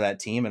for that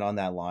team and on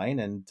that line.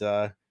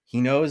 And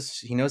he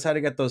knows how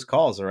to get those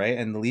calls, all right.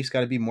 And the Leafs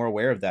got to be more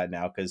aware of that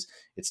now, because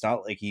it's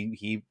not like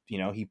he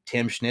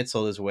Tim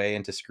Schnitzel his way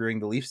into screwing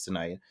the Leafs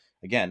tonight.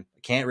 Again, I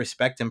can't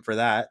respect him for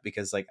that,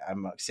 because like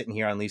I'm sitting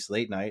here on Leafs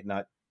late night,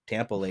 not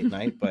Tampa late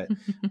night, but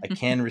I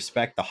can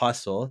respect the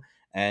hustle,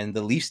 and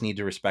the Leafs need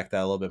to respect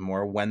that a little bit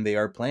more when they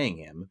are playing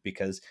him,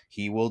 because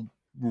he will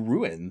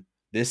ruin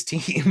this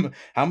team.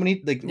 How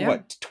many,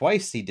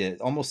 twice he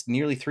did, almost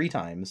nearly 3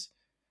 times.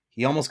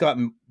 He almost got,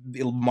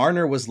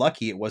 Marner was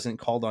lucky it wasn't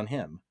called on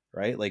him,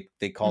 right? Like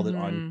they called it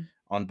on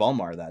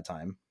Bellemare that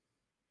time.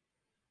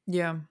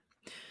 Yeah,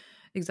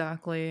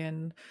 exactly.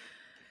 And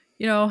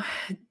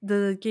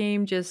the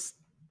game just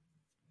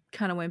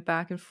kind of went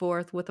back and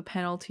forth with the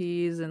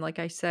penalties, and like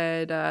I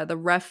said, the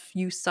ref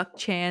you suck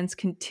chance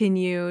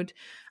continued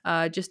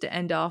just to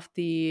end off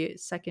the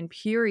second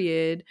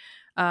period.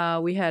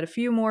 We had a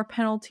few more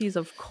penalties,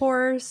 of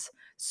course.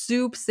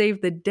 Soup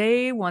saved the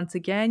day once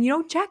again.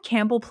 Jack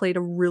Campbell played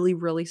a really,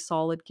 really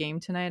solid game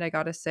tonight, I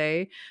gotta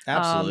say.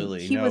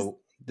 Absolutely.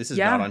 This is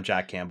not on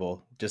Jack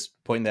Campbell.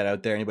 Just pointing that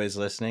out there, anybody's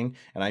listening,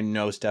 and I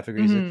know Steph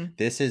agrees with it.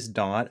 This is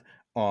not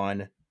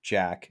on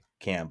Jack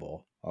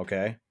Campbell,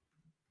 okay?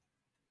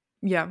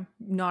 Yeah,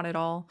 not at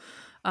all.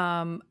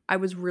 I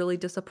was really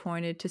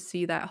disappointed to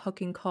see that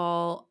hooking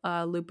call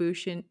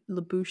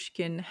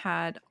Lyubushkin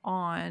had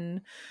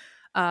on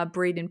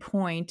Braden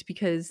Point,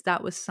 because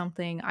that was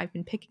something I've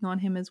been picking on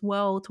him as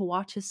well, to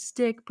watch his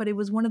stick, but it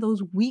was one of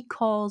those weak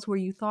calls where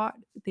you thought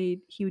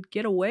he would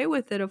get away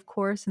with it, of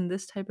course, in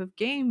this type of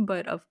game,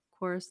 but of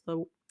course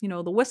the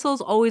whistle's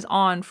always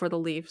on for the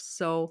Leafs.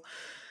 So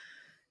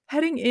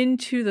heading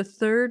into the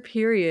third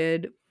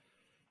period,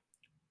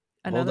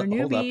 another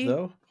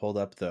newbie. Hold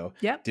up though.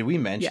 Yep. Did we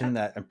mention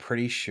that I'm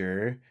pretty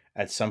sure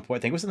at some point,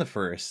 I think it was in the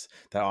first,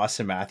 that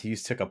Austin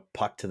Matthews took a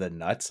puck to the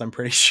nuts? I'm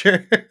pretty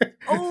sure.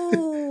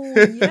 Oh,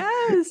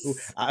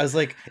 yes. I was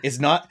like, it's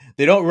not,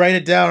 they don't write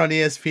it down on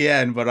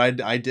ESPN, but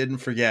I didn't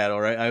forget.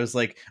 All right. I was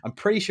like, I'm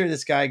pretty sure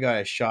this guy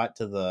got a shot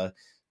to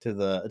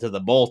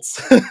the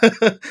bolts,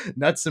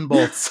 nuts and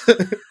bolts.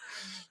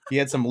 He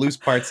had some loose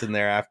parts in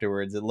there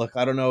afterwards.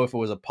 I don't know if it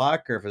was a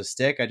puck or if it was a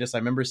stick. I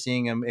remember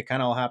seeing him. It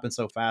kind of all happened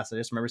so fast. I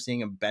just remember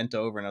seeing him bent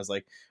over, and I was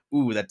like,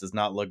 "Ooh, that does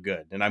not look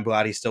good." And I'm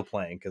glad he's still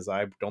playing, because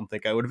I don't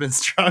think I would have been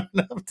strong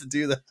enough to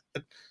do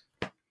that.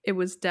 It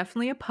was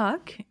definitely a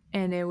puck,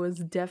 and it was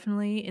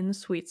definitely in the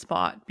sweet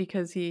spot,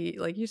 because he,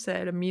 like you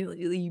said,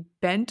 immediately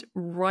bent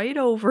right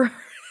over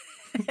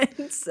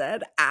and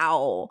said,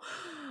 "Ow."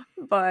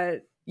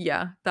 But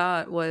yeah,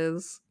 that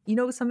was,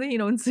 something you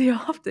don't see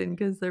often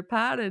because they're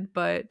padded,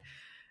 but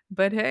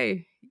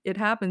hey, it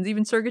happens.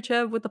 Even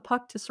Sergachev with the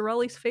puck to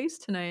Sorelli's face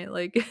tonight.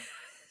 Like,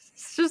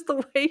 it's just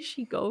the way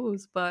she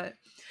goes. But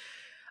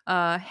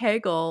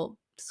Hagel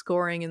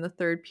scoring in the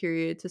third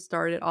period to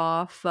start it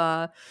off.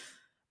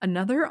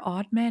 Another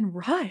odd man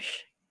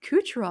rush.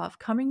 Kucherov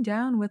coming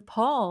down with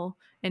Paul,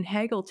 and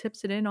Hagel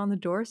tips it in on the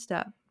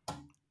doorstep.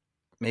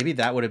 Maybe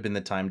that would have been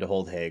the time to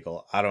hold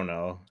Hagel. I don't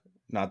know.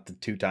 Not the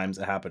 2 times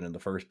it happened in the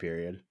first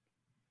period.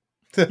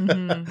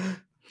 Mm-hmm.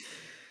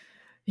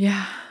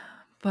 Yeah,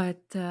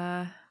 but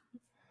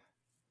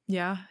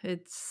yeah,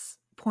 it's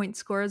point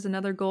scores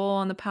another goal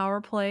on the power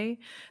play,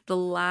 the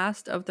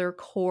last of their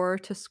core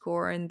to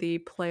score in the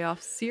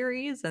playoff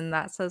series, and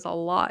that says a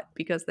lot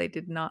because they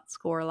did not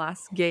score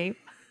last game.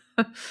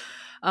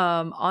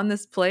 On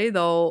this play,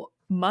 though,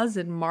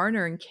 Muzzin,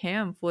 Marner, and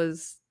Kampf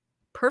was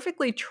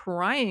perfectly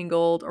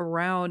triangled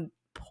around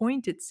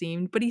point, it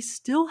seemed, but he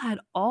still had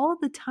all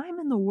the time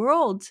in the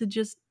world to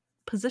just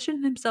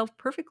position himself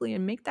perfectly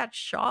and make that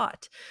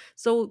shot.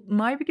 So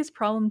my biggest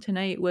problem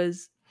tonight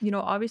was,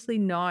 obviously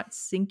not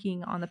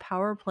sinking on the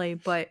power play,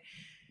 but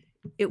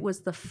it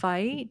was the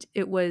fight.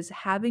 It was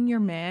having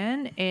your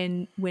man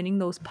and winning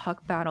those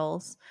puck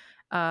battles.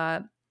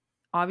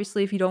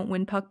 Obviously, if you don't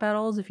win puck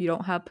battles, if you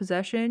don't have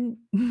possession,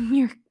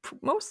 you're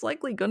most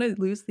likely going to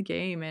lose the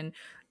game. And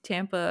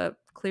Tampa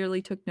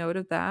clearly took note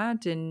of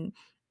that. And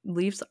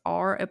Leafs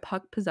are a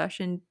puck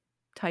possession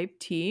type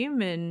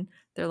team. And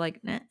they're like,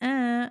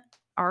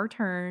 our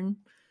turn.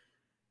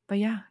 But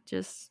yeah,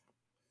 just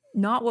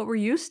not what we're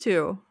used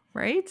to,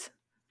 right?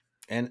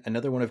 And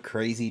another one of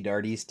Crazy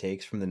Darty's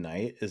takes from the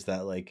night is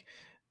that, like,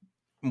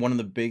 one of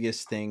the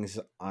biggest things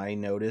I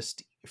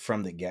noticed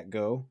from the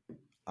get-go,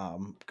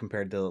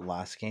 compared to the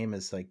last game,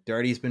 is like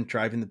Darty's been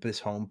driving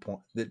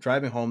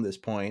home this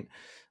point,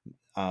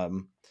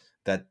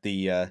 that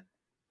the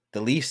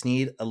Leafs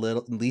need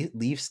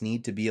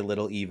to be a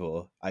little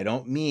evil. I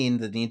don't mean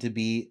they need to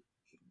be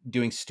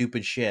doing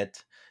stupid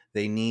shit.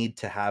 They need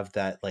to have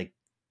that, like,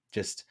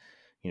 just,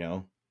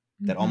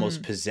 that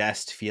almost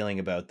possessed feeling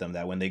about them,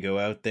 that when they go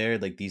out there,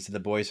 like, these are the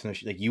boys from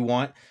like, you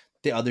want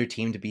the other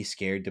team to be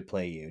scared to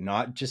play you,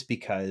 not just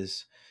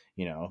because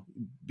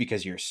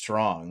you're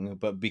strong,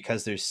 but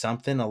because there's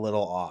something a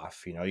little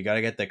off. You got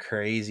to get the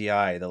crazy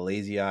eye, the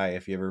lazy eye.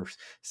 If you ever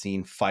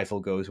seen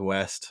Feifel Goes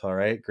West, all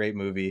right, great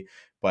movie.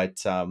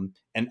 But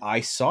and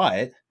I saw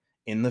it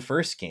in the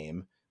first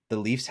game. The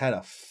Leafs had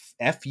a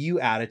FU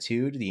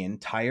attitude the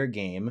entire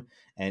game,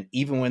 and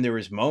even when there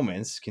was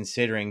moments,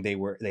 considering they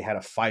had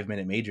a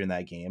 5-minute major in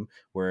that game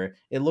where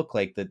it looked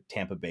like the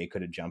Tampa Bay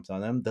could have jumped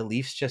on them, the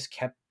Leafs just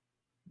kept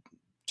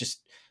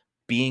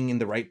being in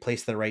the right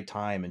place at the right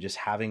time and just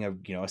having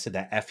I said,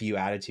 that FU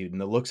attitude,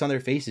 and the looks on their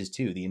faces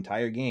too the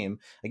entire game.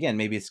 Again,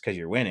 maybe it's because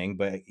you're winning,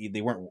 but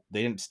they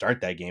didn't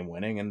start that game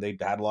winning, and they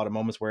had a lot of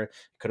moments where it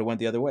could have went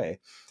the other way.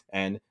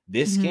 And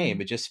this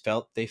game, it just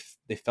felt they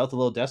felt a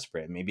little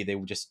desperate. Maybe they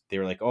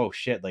were like, oh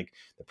shit, like,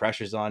 the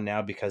pressure's on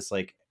now, because,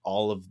 like,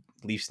 all of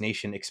Leafs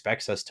Nation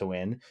expects us to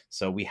win,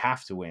 so we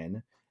have to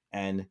win.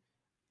 And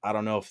I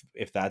don't know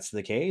if that's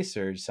the case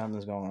or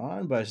something's going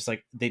on, but it's just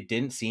like they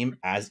didn't seem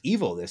as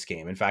evil this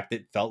game. In fact,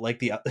 it felt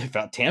like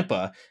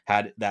Tampa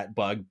had that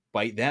bug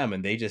bite them,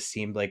 and they just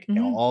seemed like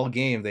all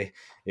game it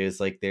was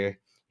like they're,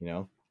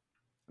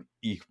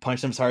 you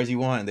punch them as hard as you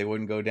want and they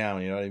wouldn't go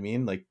down. You know what I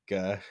mean? Like,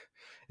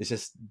 it's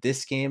just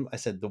this game. I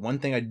said the one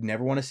thing I'd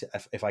never want to see,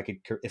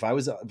 if I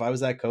was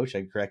that coach,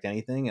 I'd correct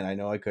anything, and I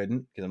know I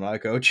couldn't because I'm not a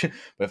coach.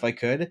 But if I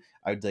could,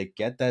 I'd, like,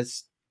 get that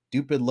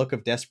stupid look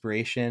of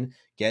desperation,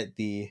 get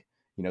the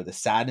the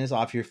sadness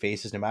off your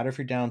faces, no matter if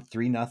you're down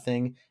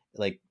 3-0.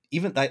 Like,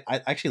 even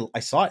I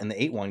saw it in the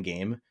 8-1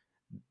 game,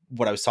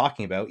 what I was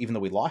talking about, even though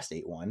we lost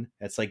 8-1.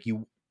 It's like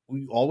you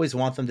always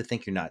want them to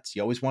think you're nuts.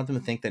 You always want them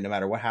to think that no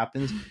matter what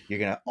happens, you're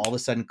gonna all of a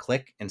sudden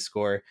click and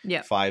score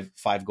five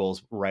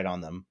goals right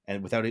on them,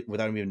 and without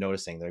them even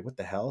noticing. They're like, what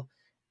the hell?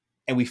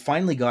 And we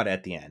finally got it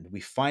at the end. We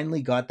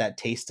finally got that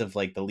taste of,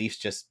 like, the Leafs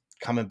just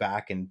coming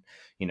back, and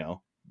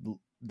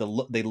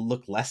they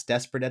looked less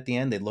desperate at the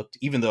end. They looked,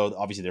 even though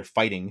obviously they're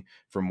fighting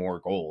for more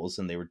goals,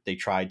 and they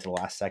tried to the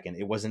last second.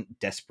 It wasn't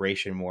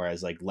desperation, more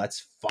as like,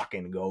 let's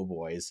fucking go,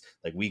 boys.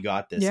 Like, we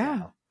got this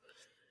now.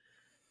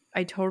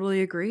 I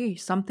totally agree.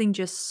 Something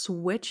just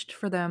switched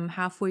for them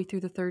halfway through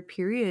the third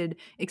period,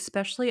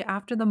 especially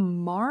after the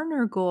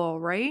Marner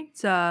goal, right?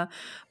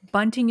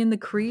 Bunting in the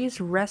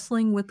crease,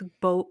 wrestling with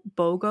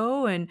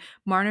Bogo, and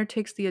Marner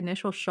takes the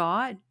initial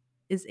shot.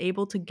 is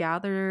able to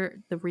gather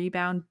the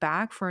rebound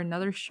back for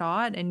another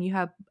shot, and you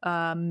have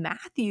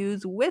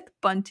Matthews with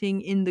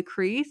Bunting in the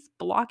crease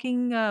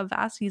blocking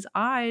Vasi's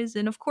eyes,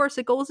 and of course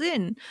it goes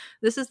in.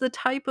 This is the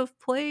type of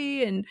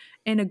play and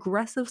an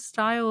aggressive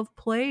style of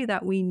play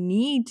that we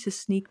need to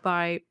sneak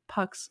by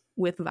pucks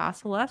with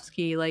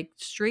Vasilevsky. Like,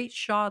 straight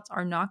shots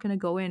are not going to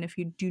go in if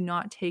you do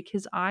not take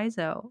his eyes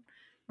out,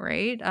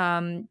 right?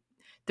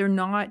 They're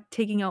not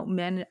taking out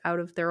men out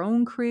of their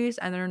own crease,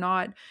 and they're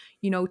not,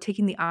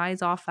 taking the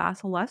eyes off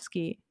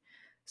Vasilevsky.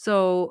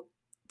 So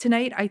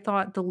tonight, I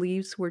thought the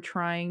Leafs were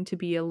trying to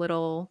be a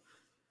little,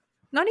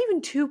 not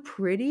even too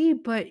pretty,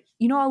 but,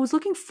 I was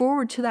looking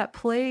forward to that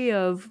play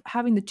of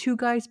having the two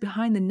guys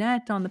behind the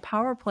net on the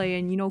power play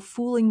and,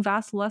 fooling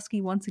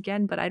Vasilevsky once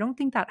again, but I don't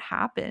think that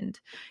happened.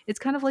 It's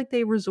kind of like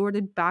they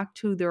resorted back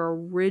to their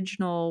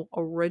original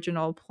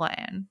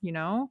plan,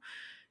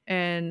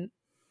 And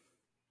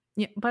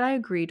yeah, but I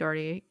agree,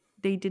 Darty.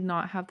 They did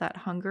not have that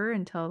hunger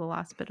until the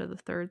last bit of the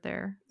third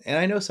there. And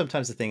I know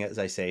sometimes the thing as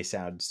I say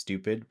sounds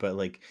stupid, but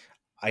like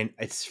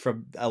it's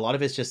from a lot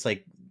of it's just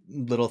like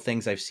little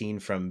things I've seen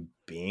from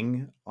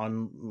being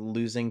on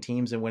losing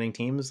teams and winning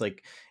teams.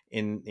 Like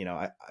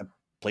I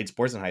played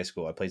sports in high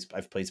school.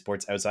 I've played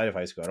sports outside of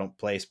high school. I don't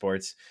play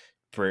sports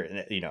for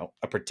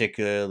a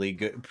particularly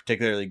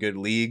good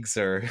leagues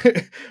or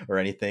or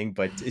anything,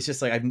 but it's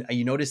just like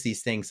you notice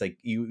these things, like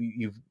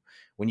you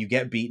when you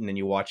get beaten and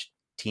you watch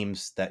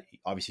teams that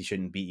obviously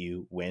shouldn't beat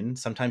you win,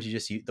 sometimes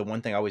the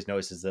one thing I always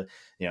notice is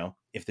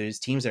if there's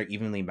teams that are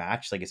evenly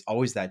matched, like it's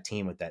always that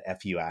team with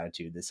that FU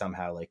attitude that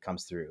somehow like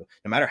comes through,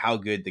 no matter how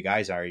good the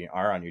guys are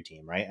on your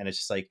team, right? And it's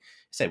just like I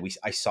said,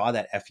 I saw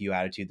that FU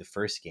attitude the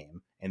first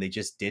game, and they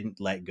just didn't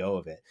let go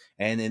of it.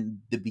 And in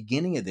the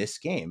beginning of this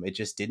game, it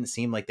just didn't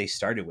seem like they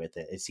started with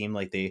it. It seemed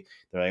like they're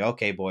like,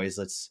 okay, boys,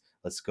 let's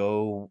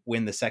go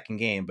win the second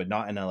game, but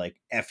not in a like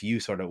FU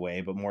sort of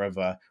way, but more of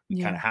a we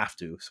kind of have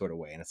to sort of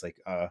way. And it's like,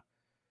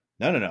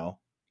 no.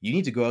 You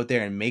need to go out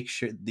there and make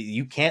sure that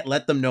you can't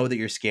let them know that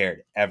you're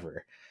scared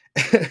ever.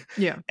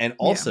 Yeah. And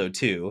also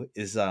too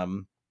is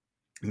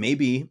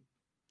maybe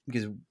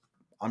because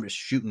I'm just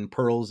shooting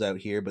pearls out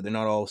here, but they're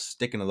not all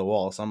sticking to the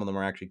wall. Some of them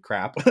are actually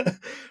crap.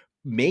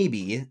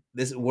 Maybe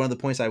this is one of the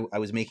points I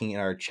was making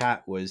in our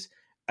chat was,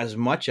 as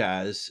much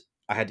as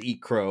I had to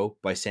eat crow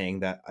by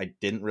saying that I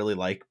didn't really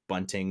like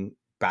Bunting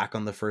back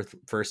on the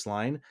first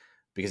line,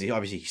 because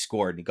he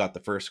scored and he got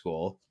the first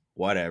goal.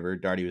 Whatever,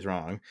 Darty was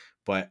wrong,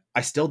 but I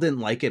still didn't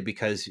like it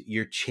because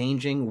you're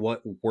changing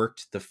what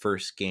worked the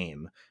first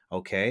game,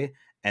 okay?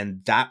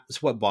 And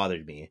that's what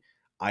bothered me.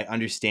 I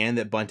understand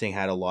that Bunting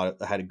had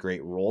a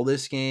great role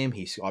this game.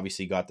 He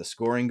obviously got the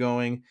scoring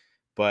going,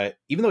 but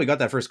even though he got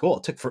that first goal,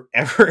 it took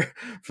forever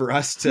for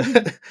us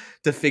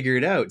to figure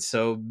it out.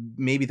 So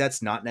maybe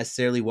that's not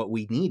necessarily what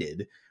we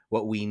needed.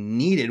 What we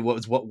needed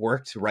was what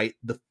worked right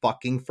the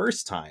fucking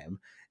first time.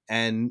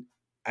 And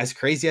as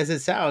crazy as it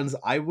sounds,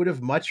 I would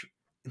have much,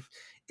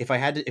 if I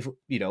had to,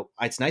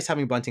 it's nice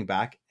having Bunting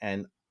back,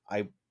 and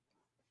I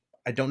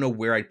don't know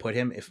where I'd put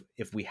him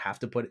if we have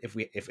to put,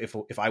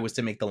 if I was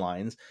to make the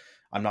lines,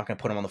 I'm not going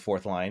to put him on the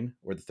fourth line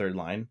or the third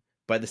line.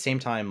 But at the same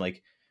time,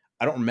 like,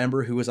 I don't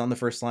remember who was on the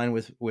first line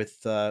with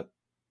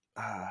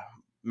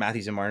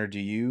Matthews and Marner. Do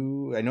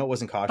you? I know it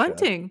wasn't Kasha.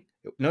 Bunting.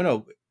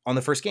 No, on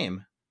the first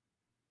game.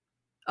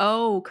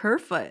 Oh,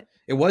 Kerfoot.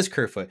 It was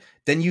Kerfoot.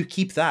 Then you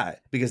keep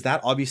that because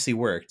that obviously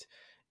worked.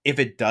 If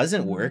it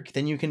doesn't work,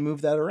 then you can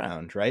move that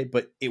around, right?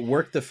 But it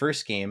worked the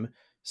first game,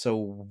 so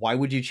why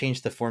would you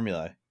change the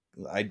formula?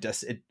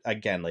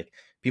 Again, like,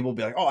 people will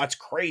be like, "Oh, that's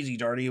crazy,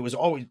 Darty. It was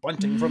always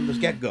Bunting from the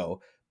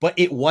get-go." But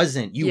it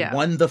wasn't. You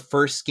won the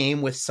first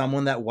game with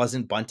someone that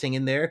wasn't Bunting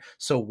in there,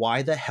 so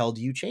why the hell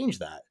do you change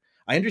that?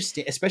 I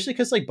understand, especially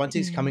because like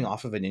Bunting's coming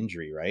off of an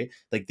injury, right?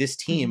 Like, this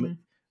team,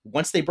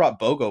 once they brought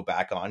Bogo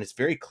back on, it's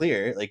very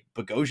clear, like,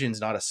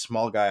 Bogosian's not a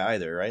small guy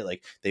either, right?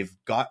 Like, they've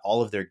got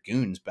all of their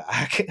goons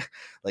back.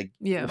 Like,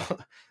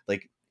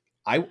 like,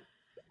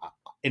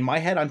 in my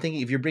head, I'm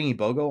thinking if you're bringing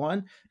Bogo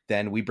on,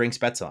 then we bring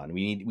Spets on.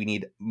 We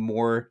need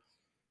more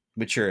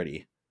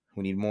maturity.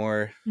 We need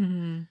more,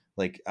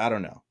 like, I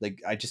don't know.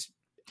 Like, I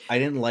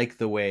didn't like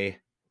the way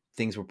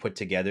things were put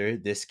together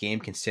this game,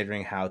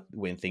 considering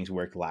when things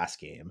worked last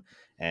game.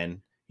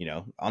 And,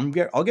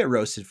 I'll get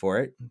roasted for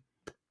it.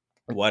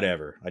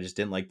 Whatever. I just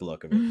didn't like the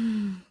look of it.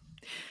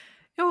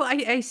 No,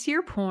 I see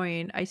your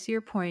point. I see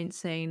your point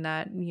saying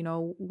that,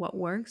 what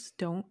works,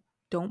 don't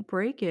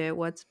break it.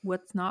 What's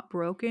not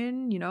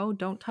broken,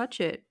 don't touch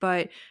it.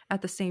 But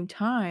at the same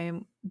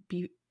time,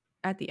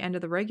 at the end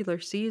of the regular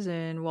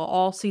season, well,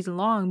 all season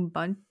long,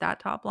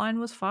 that top line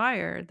was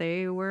fire.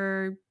 They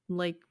were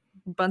like,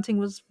 Bunting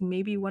was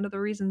maybe one of the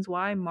reasons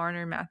why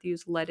Marner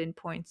Matthews led in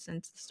points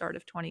since the start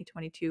of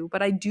 2022.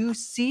 But I do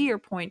see your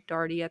point,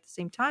 Darty, at the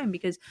same time,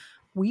 because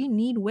we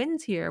need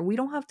wins here. We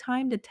don't have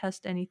time to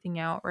test anything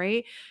out,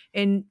 right?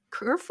 And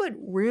Kerfoot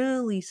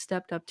really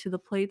stepped up to the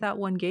plate that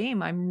one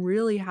game. I'm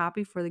really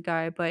happy for the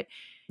guy, but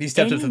he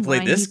stepped up to the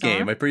plate this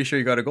game. I'm pretty sure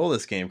you got a goal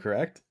this game,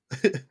 correct?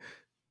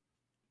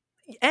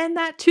 And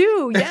that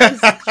too, yes,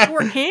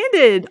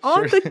 short-handed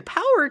on Sure. the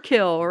power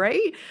kill,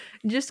 right?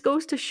 Just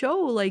goes to show,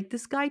 like,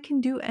 this guy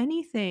can do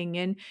anything,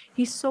 and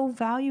he's so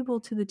valuable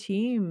to the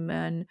team.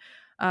 And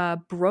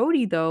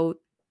Brody, though,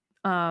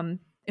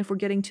 if we're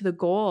getting to the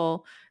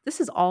goal, this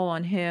is all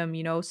on him,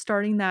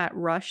 starting that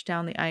rush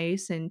down the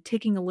ice and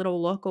taking a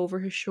little look over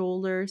his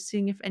shoulder,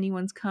 seeing if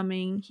anyone's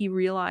coming. He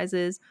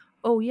realizes,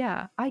 oh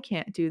yeah, I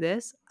can't do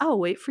this. I'll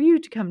wait for you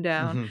to come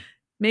down. Mhm.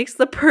 Makes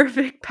the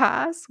perfect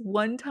pass,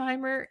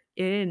 one-timer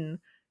in.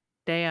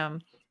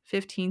 Damn.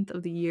 15th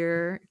of the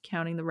year,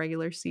 counting the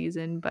regular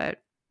season.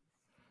 But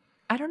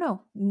I don't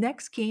know.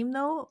 Next game,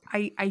 though,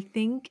 I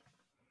think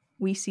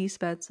we see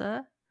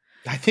Spezza.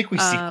 I think we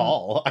see Um,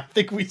 Hall. I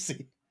think we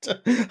see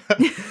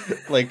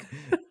like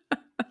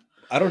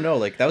I don't know.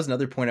 Like that was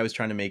another point I was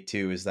trying to make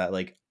too. Is that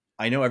like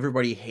I know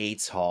everybody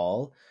hates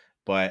Hall,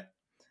 but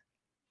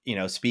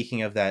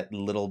speaking of that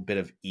little bit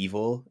of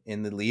evil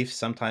in the Leafs,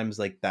 sometimes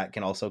like that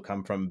can also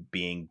come from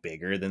being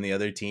bigger than the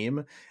other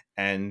team.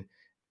 And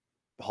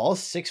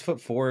Hall's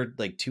 6'4",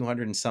 like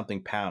 200 and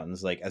something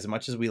pounds. Like as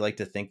much as we like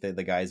to think that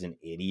the guy's an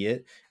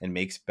idiot and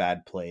makes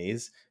bad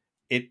plays,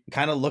 it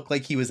kind of looked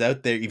like he was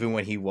out there even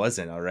when he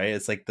wasn't. All right,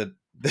 it's like the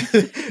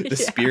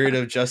spirit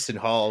yeah, of Justin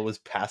Hall was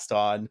passed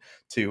on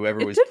to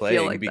whoever it was did feel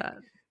playing like that.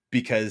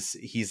 because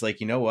he's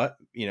like, you know what,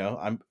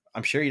 I'm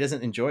sure he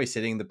doesn't enjoy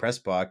sitting in the press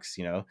box,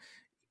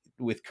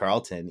 with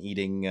Carlton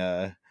eating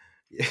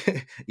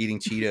eating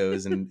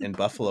Cheetos and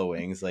buffalo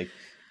wings. Like,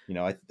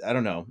 I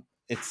don't know.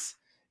 It's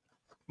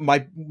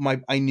my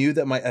I knew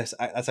that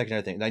that's like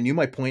another thing. I knew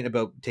my point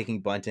about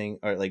taking Bunting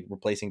or like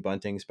replacing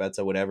Bunting,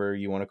 Spezza, whatever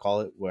you want to call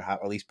it, or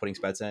at least putting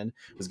Spezza in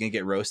was going to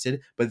get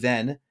roasted. But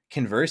then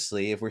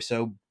conversely, if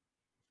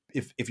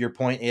your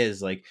point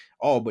is like,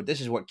 oh, but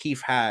this is what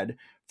Keefe had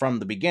from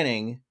the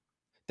beginning,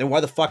 then why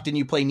the fuck didn't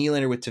you play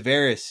Nylander with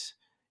Tavares,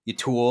 you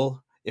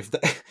tool? If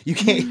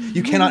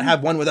you cannot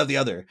have one without the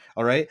other.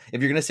 All right.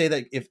 If you're gonna say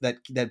that if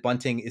that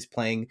Bunting is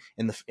playing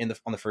on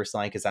the first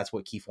line because that's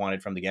what Keefe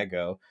wanted from the get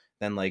go,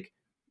 then like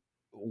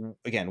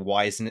again,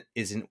 why isn't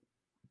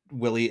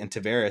Willie and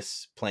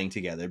Tavares playing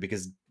together?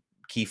 Because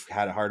Keefe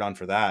had a hard on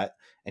for that,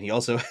 and he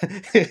also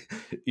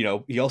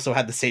he also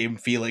had the same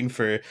feeling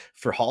for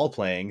Hall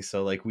playing.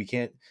 So like we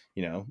can't,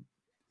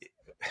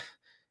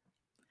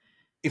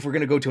 if we're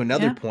gonna go to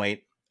another Yeah.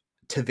 point,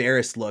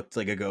 Tavares looked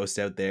like a ghost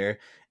out there,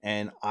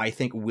 and I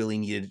think Willie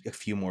needed a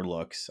few more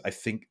looks. I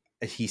think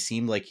he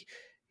seemed like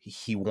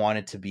he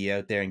wanted to be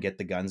out there and get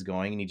the guns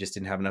going, and he just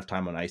didn't have enough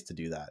time on ice to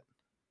do that.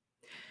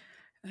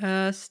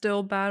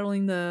 Still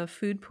battling the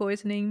food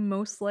poisoning,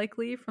 most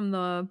likely from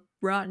the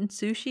rotten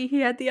sushi he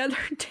had the other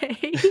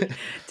day.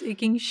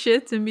 Taking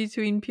shits in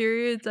between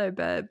periods, I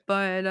bet.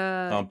 But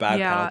Bad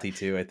yeah, penalty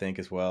too, I think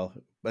as well.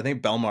 I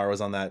think Belmar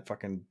was on that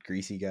fucking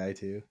greasy guy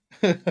too.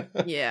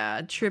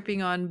 yeah,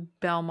 tripping on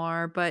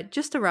Belmar. But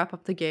just to wrap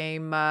up the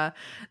game, the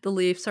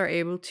Leafs are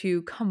able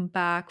to come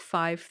back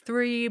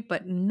 5-3,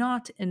 but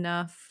not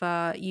enough.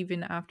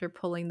 Even after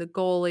pulling the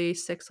goalie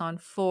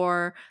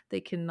 6-on-4,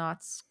 they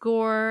cannot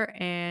score.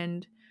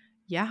 And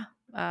yeah,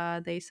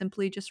 they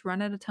simply just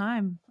run out of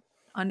time,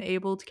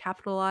 unable to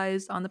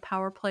capitalize on the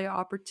power play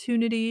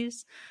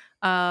opportunities.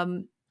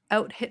 Um,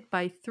 Out hit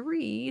by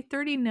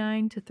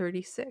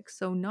 39-36,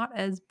 so not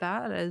as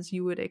bad as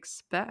you would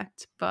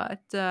expect. But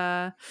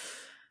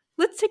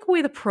let's take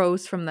away the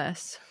pros from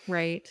this,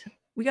 right?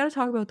 We got to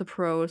talk about the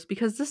pros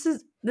because this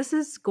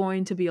is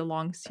going to be a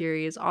long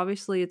series.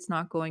 Obviously, it's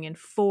not going in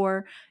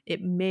 4.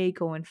 It may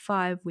go in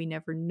 5. We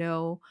never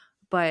know.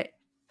 But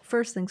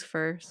first things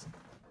first,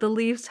 the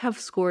Leafs have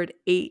scored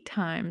 8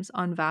 times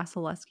on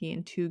Vasilevsky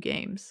in 2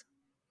 games.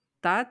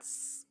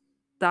 That's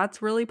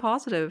really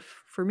positive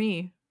for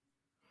me.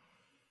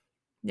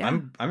 Yeah.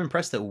 I'm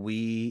impressed that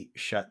we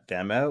shut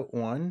them out,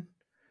 one,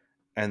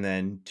 and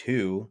then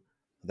two,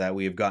 that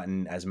we have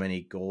gotten as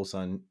many goals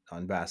on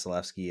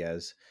Vasilevsky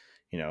as,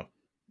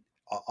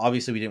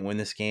 obviously we didn't win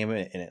this game,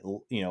 and it,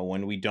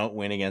 when we don't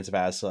win against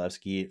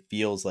Vasilevsky, it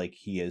feels like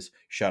he has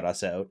shut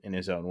us out in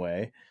his own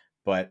way.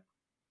 But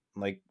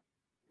like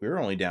we were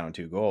only down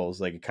 2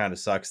 goals. Like it kind of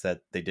sucks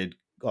that they did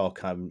all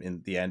come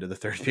in the end of the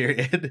third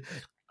period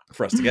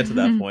for us to get to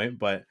that point.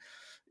 But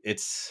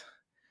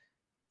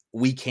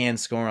we can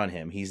score on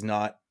him. He's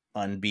not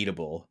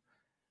unbeatable.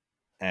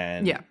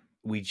 And Yeah.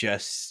 we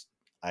just,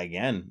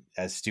 again,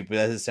 as stupid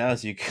as it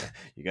sounds, you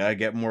gotta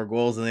get more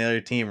goals than the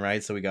other team,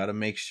 right? So we got to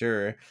make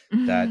sure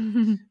that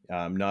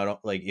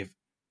not like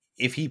if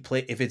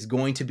it's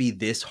going to be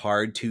this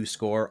hard to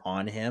score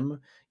on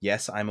him.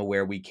 Yes, I'm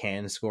aware we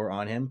can score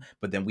on him,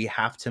 but then we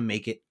have to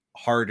make it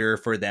harder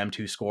for them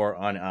to score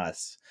on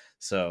us.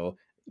 So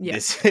Yeah,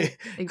 this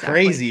exactly.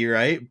 crazy,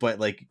 right? But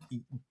like,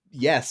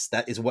 yes,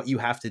 that is what you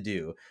have to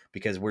do,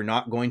 because we're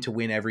not going to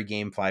win every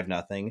game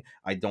 5-0.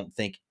 I don't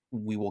think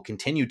we will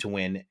continue to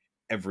win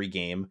every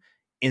game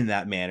in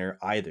that manner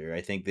either.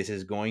 I think this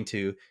is going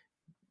to,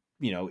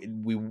 we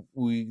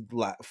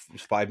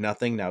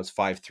 5-0, now it's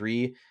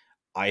 5-3.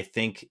 I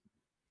think,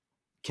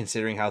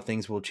 considering how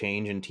things will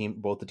change and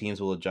both the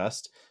teams will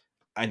adjust,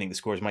 I think the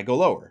scores might go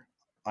lower.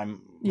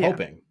 I'm Yeah.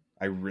 hoping.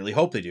 I really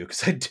hope they do,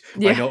 because I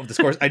Yeah. know if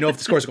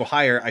the scores go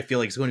higher, I feel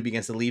like it's going to be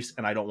against the Leafs,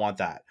 and I don't want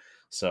that.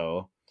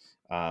 So,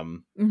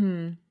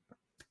 Mm-hmm.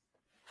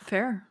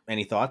 Fair.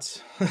 any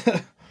thoughts?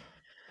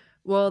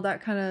 Well,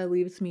 that kind of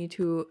leads me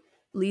to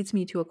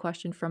a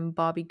question from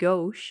Bobby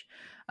Ghosh.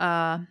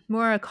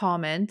 More a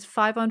comment.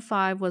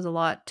 5-on-5 was a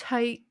lot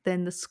tight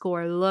than the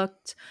score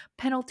looked.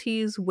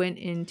 Penalties went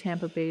in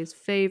Tampa Bay's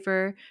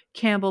favor.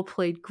 Campbell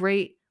played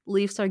great.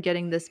 Leafs are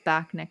getting this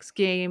back next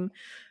game.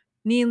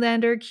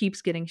 Nylander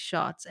keeps getting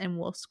shots and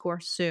will score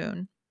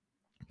soon.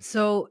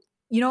 So,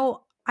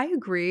 I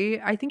agree.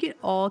 I think it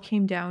all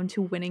came down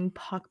to winning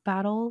puck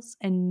battles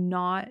and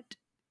not,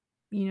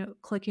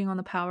 clicking on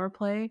the power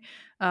play.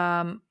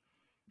 Um,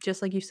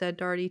 just like you said,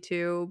 Darty,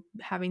 too,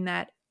 having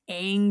that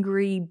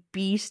angry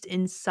beast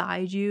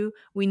inside you.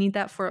 We need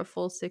that for a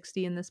full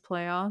 60 in this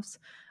playoffs.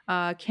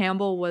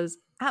 Campbell was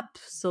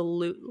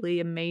absolutely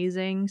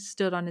amazing.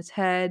 Stood on his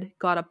head,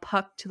 got a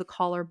puck to the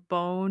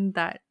collarbone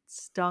that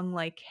stung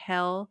like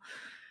hell.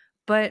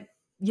 But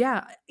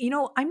yeah,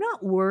 I'm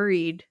not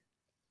worried.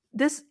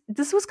 This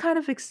was kind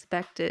of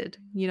expected,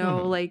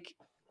 Mhm. like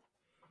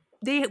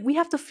we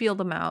have to feel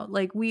them out.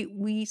 Like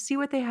we see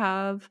what they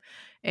have,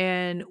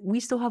 and we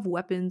still have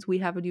weapons we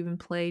haven't even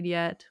played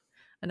yet.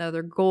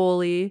 Another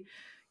goalie,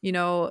 you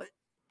know.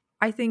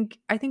 I think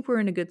we're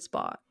in a good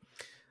spot.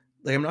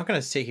 Like, I'm not going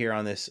to sit here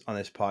on this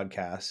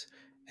podcast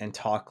and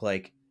talk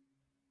like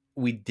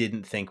we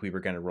didn't think we were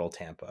going to roll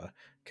Tampa,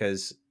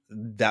 because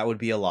that would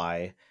be a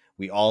lie.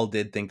 We all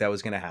did think that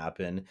was going to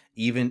happen.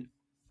 Even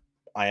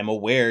I am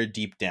aware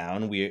deep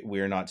down we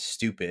are not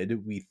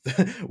stupid.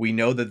 We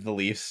know that the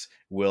Leafs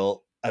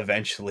will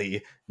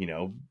eventually,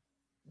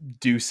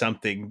 do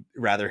something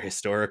rather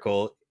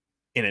historical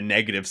in a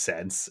negative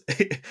sense.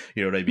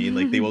 You know what I mean?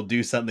 Like, they will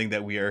do something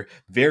that we are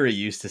very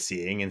used to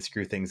seeing and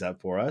screw things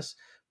up for us.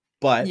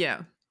 But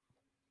Yeah.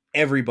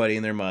 everybody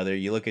and their mother,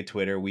 you look at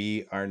Twitter,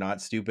 we are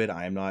not stupid.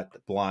 I am not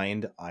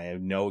blind. I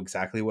know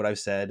exactly what I've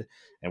said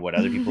and what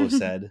other people have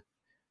said.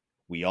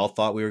 We all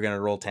thought we were going to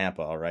roll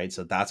Tampa, all right?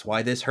 So that's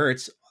why this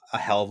hurts a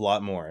hell of a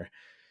lot more.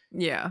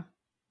 Yeah.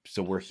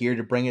 So we're here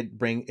to bring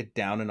it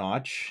down a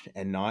notch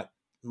and not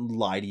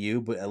lie to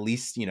you, but at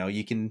least,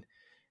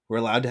 we're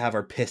allowed to have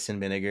our piss and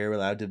vinegar. We're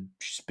allowed to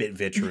spit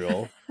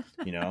vitriol.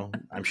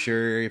 I'm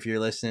sure if you're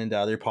listening to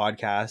other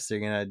podcasts, they're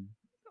going to,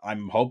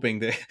 I'm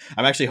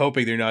actually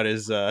hoping they're not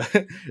as,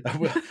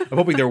 I'm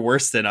hoping they're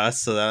worse than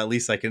us, so that at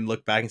least I can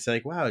look back and say,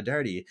 like, wow,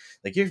 Darty,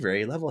 like, you're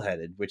very level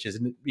headed, which is,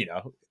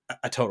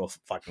 a total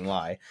fucking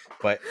lie.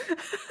 But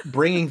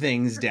bringing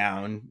things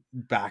down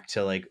back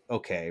to, like,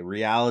 okay,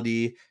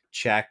 reality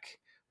check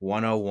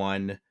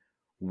 101.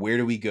 Where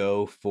do we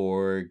go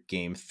for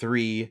game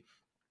 3?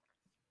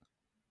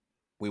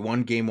 We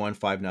won game 1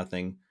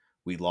 5-0.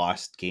 We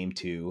lost game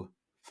 2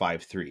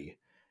 5-3.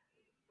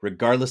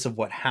 Regardless of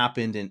what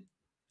happened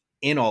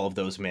in all of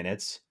those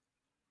minutes,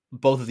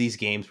 both of these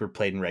games were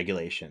played in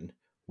regulation.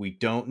 We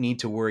don't need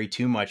to worry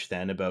too much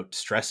then about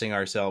stressing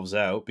ourselves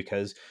out,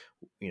 because,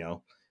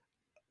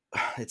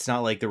 it's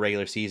not like the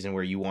regular season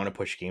where you want to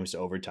push games to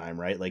overtime,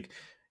 right? Like,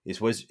 this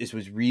was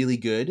really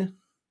good.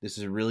 This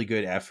is a really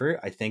good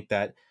effort. I think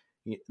that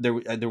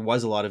there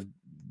was a lot of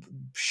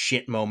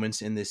shit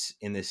moments in this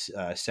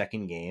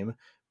second game,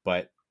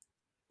 but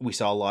we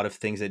saw a lot of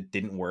things that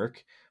didn't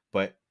work.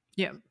 But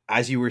Yeah.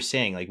 as you were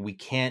saying, like, we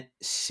can't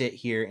sit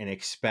here and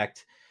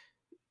expect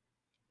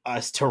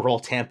us to roll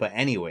Tampa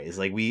anyways.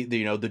 Like,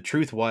 the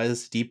truth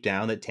was deep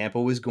down that Tampa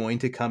was going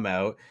to come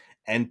out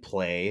and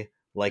play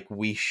like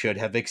we should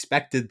have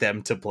expected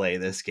them to play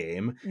this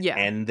game, Yeah.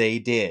 and they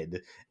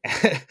did.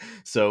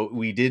 So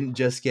we didn't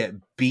just get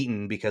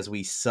beaten because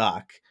we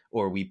suck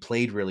or we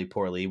played really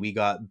poorly. We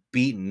got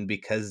beaten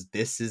because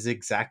this is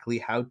exactly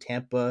how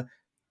Tampa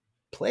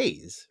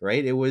plays,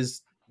 right? It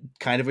was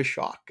kind of a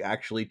shock,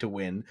 actually, to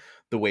win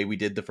the way we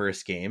did the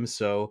first game.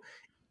 So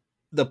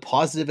the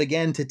positive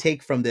again to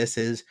take from this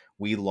is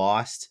we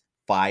lost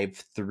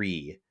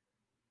 5-3.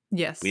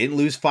 Yes. We didn't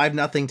lose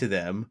 5-0 to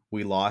them.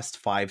 We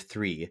lost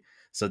 5-3.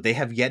 So they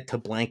have yet to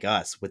blank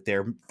us with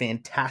their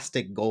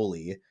fantastic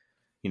goalie,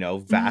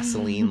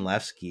 Vaseline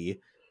Levski.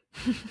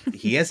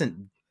 He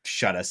hasn't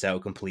shut us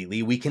out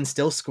completely. We can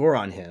still score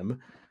on him.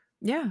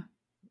 Yeah.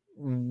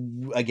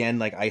 Again,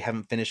 like, I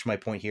haven't finished my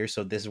point here,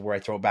 so this is where I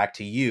throw it back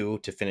to you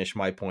to finish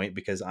my point,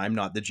 because I'm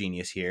not the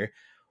genius here.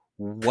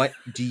 What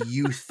do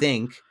you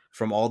think,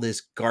 from all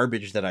this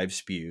garbage that I've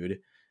spewed,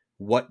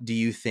 what do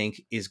you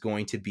think is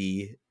going to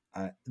be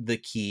the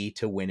key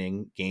to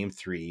winning game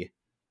 3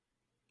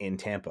 in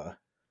Tampa?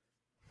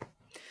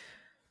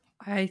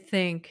 I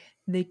think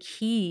the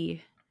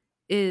key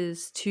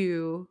is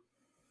to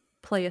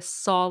play a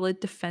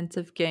solid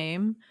defensive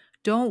game.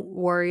 Don't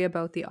worry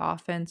about the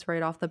offense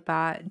right off the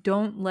bat.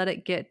 Don't let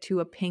it get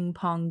to a ping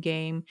pong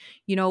game.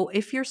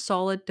 If you're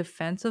solid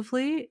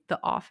defensively, the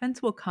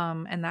offense will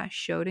come, and that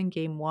showed in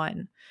game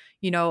 1.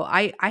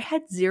 I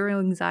had zero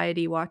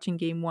anxiety watching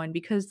game 1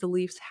 because the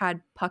Leafs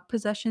had puck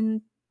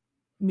possession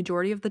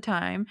majority of the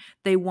time.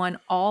 They won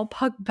all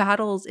puck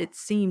battles, it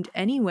seemed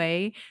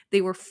anyway.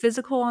 They were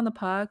physical on the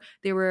puck.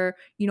 They were,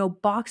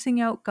 boxing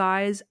out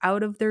guys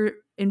out of their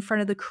in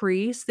front of the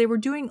crease. They were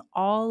doing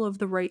all of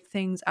the right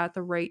things at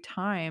the right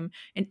time,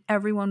 and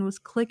everyone was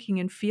clicking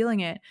and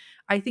feeling it.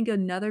 I think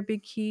another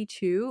big key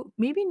too,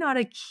 maybe not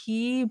a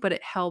key, but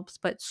it helps,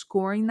 but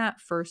scoring that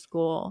first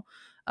goal.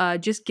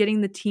 Just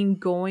getting the team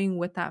going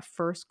with that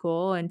first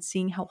goal and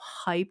seeing how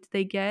hyped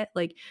they get.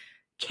 Like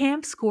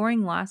Camp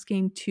scoring last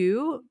game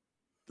too,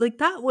 like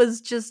that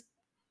was just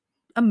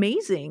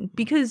amazing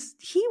because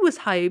he was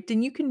hyped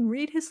and you can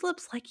read his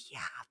lips like, yeah,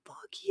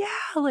 fuck yeah.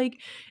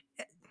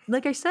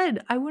 Like I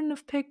said, I wouldn't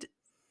have picked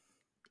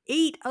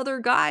 8 other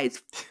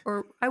guys,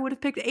 or I would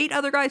have picked 8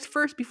 other guys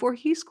first before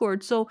he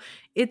scored. So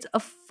it's a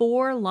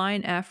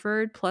 4-line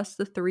effort plus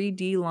the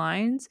 3D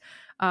lines.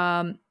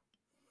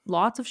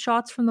 Lots of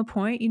shots from the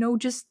point,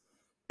 just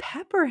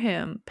pepper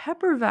him,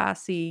 pepper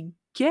Vasi,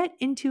 get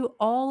into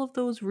all of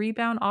those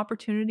rebound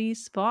opportunity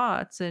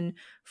spots and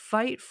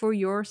fight for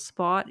your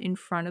spot in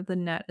front of the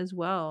net as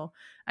well.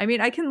 I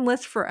mean, I can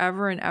list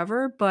forever and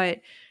ever,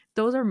 but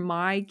those are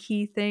my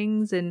key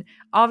things. And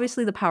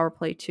obviously the power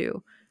play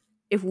too.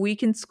 If we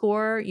can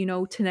score,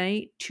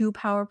 tonight, 2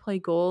 power play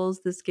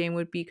goals, this game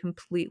would be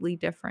completely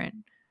different.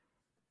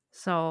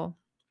 So,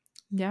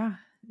 yeah.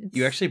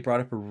 You actually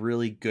brought up a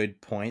really good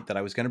point that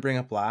I was going to bring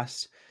up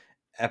last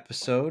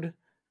episode,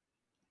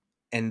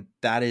 and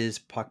that is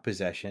puck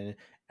possession.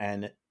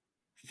 And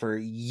for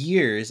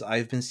years,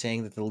 I've been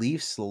saying that the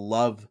Leafs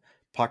love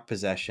puck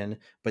possession,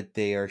 but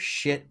they are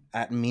shit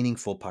at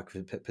meaningful puck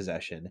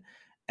possession.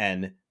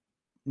 And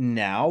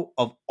now,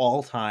 of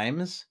all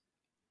times,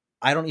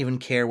 I don't even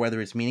care whether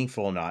it's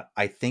meaningful or not.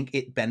 I think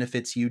it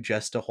benefits you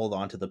just to hold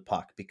on to the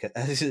puck, because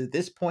at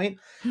this point,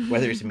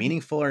 whether it's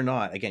meaningful or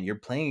not, again, you're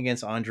playing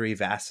against Andre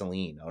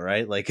Vaseline, all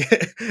right? Like,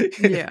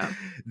 Yeah.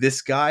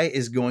 this guy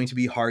is going to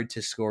be hard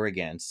to score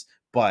against,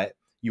 but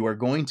you are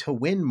going to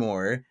win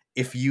more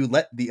if you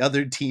let the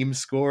other team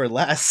score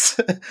less.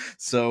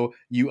 So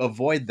you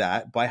avoid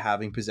that by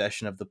having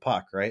possession of the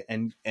puck, right?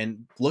 And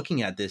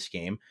looking at this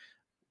game,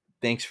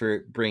 thanks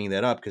for bringing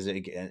that up, because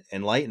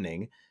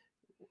enlightening.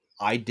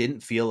 I didn't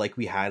feel like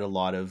we had a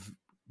lot of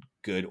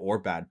good or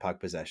bad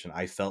puck possession.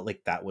 I felt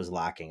like that was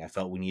lacking. I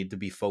felt we needed to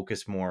be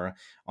focused more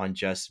on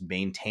just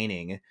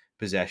maintaining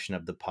possession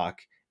of the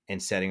puck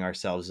and setting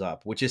ourselves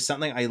up, which is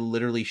something I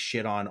literally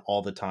shit on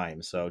all the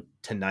time. So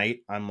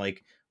tonight I'm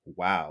like,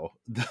 wow,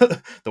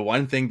 the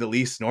one thing the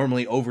Leafs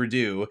normally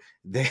overdo,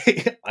 they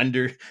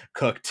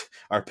undercooked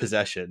our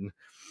possession.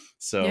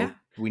 So Yeah.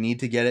 we need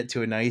to get it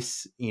to a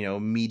nice,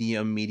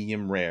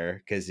 medium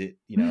rare, because it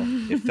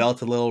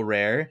felt a little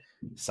rare.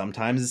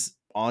 Sometimes,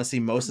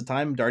 honestly, most of the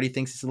time, Darty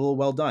thinks it's a little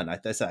well done. I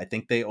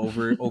think they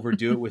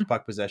overdo it with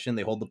puck possession.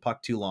 They hold the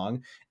puck too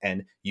long,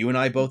 and you and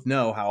I both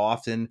know how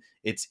often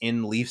it's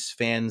in Leafs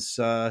fans,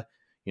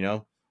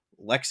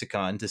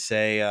 lexicon to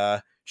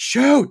say,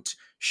 shoot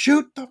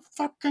the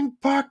fucking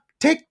puck.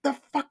 Take the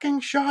fucking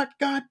shot.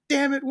 God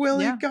damn it,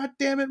 Willie. Yeah. God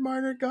damn it,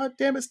 Marner. God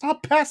damn it.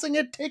 Stop passing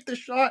it. Take the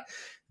shot.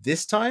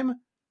 This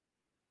time,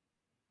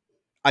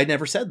 I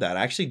never said that.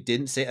 I actually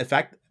didn't say. In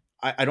fact,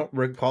 I don't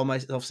recall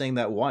myself saying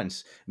that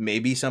once.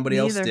 Maybe somebody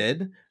else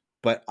did,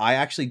 but I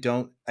actually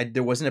don't.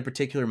 There wasn't a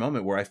particular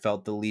moment where I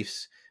felt the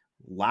Leafs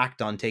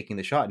lacked on taking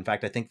the shot. In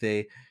fact, I think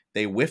they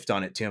whiffed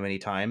on it too many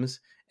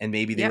times, and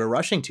maybe they were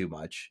rushing too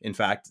much. In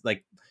fact,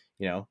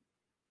 Darty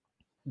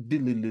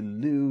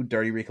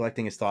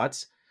recollecting his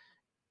thoughts.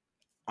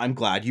 I'm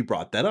glad you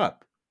brought that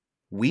up.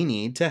 We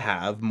need to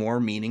have more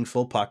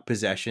meaningful puck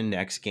possession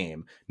next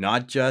game.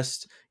 Not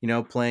just,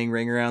 playing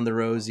ring around the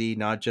rosy,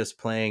 not just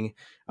playing,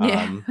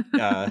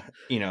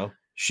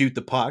 shoot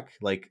the puck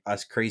like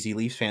us crazy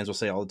Leafs fans will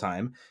say all the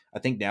time. I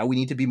think now we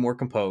need to be more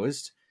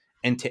composed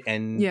I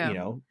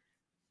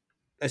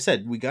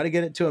said, we got to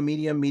get it to a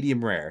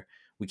medium rare.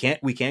 We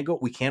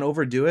can't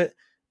overdo it,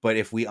 but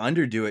if we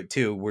underdo it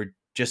too, we're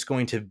just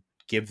going to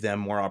give them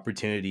more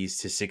opportunities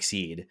to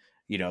succeed.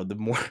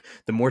 The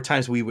more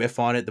times we whiff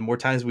on it, the more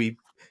times we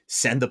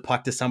send the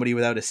puck to somebody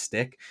without a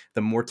stick,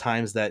 the more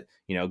times that,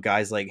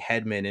 guys like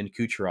Hedman and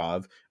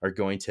Kucherov are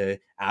going to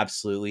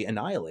absolutely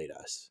annihilate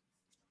us.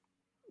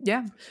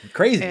 Yeah.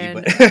 Crazy,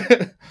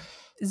 but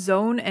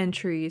zone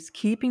entries,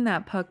 keeping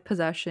that puck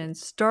possession,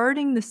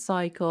 starting the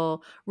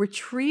cycle,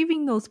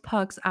 retrieving those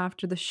pucks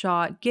after the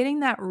shot,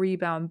 getting that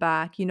rebound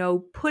back,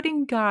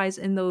 putting guys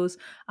in those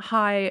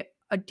high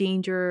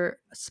danger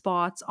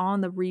spots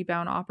on the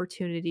rebound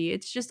opportunity.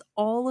 It's just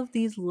all of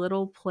these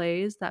little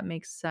plays that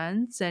make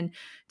sense. And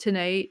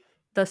tonight,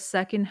 the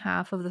second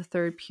half of the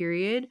third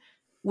period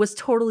was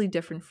totally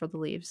different for the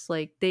Leafs.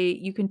 Like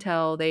you can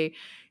tell they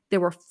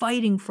were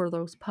fighting for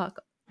those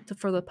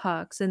for the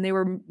pucks, and they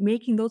were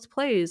making those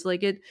plays. I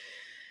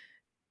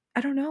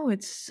don't know,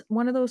 it's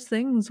one of those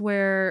things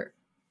where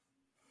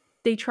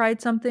they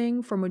tried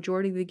something for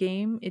majority of the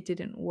game, it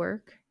didn't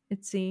work,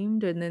 it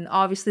seemed, and then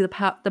obviously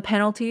the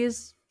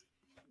penalties,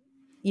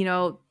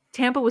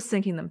 Tampa was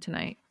sinking them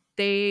tonight.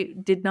 They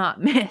did not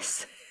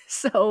miss.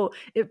 So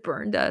it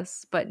burned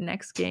us, but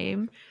next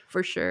game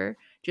for sure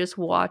just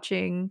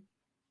watching,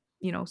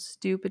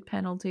 stupid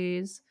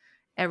penalties,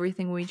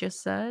 everything we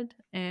just said,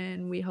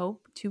 and we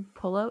hope to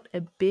pull out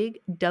a big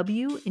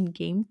W in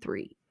Game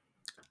 3.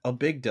 A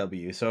big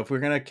W. So if we're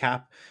gonna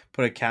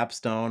put a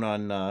capstone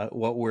on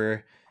what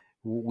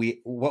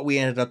we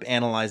ended up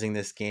analyzing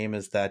this game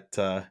is that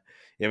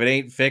if it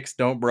ain't fixed,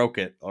 don't broke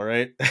it. All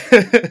right,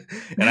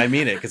 and I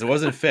mean it because it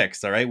wasn't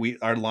fixed. All right,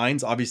 our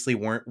lines obviously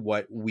weren't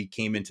what we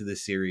came into the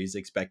series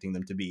expecting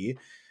them to be,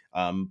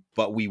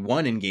 but we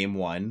won in Game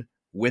 1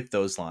 with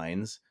those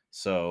lines.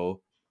 So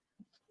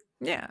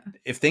yeah,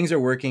 if things are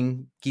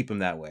working, keep them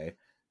that way.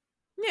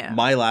 Yeah.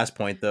 My last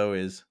point though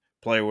is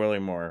play Willie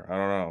Moore. I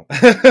don't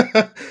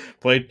know.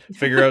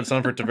 Figure out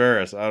something for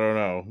Tavares. I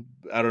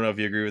don't know if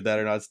you agree with that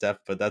or not, Steph,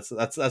 but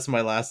that's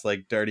my last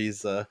like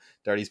Darty's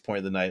point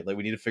of the night. Like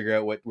we need to figure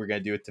out what we're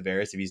gonna do with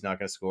Tavares if he's not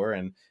gonna score,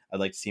 and I'd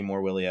like to see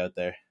more Willie out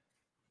there.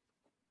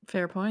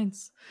 Fair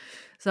points.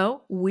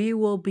 So we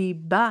will be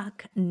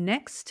back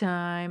next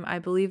time. I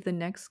believe the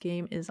next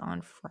game is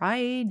on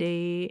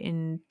Friday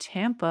in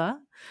Tampa.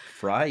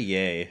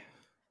 Friday.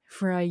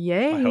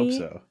 I hope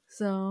so.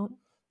 So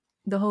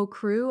the whole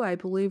crew, I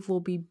believe,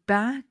 will be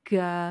back.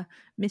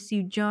 Miss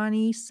you,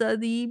 Johnny,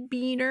 Southey,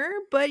 Beaner.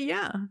 But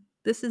yeah,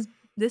 this is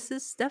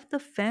Steph the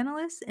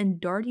Fanalist and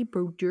Darty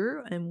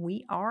Brodeur, and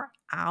we are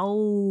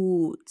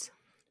out.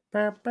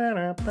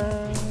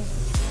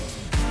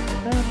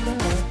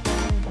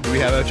 Do we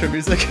have outro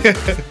music?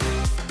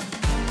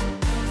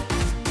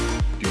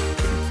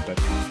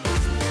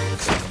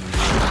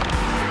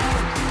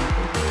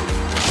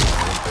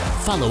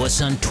 Follow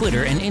us on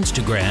Twitter and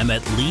Instagram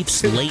at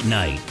Leafs Late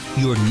Night,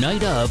 your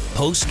night of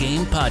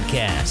post-game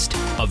podcast.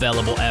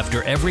 Available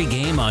after every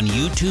game on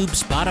YouTube,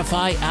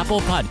 Spotify,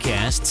 Apple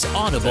Podcasts,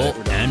 Audible,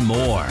 and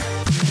more.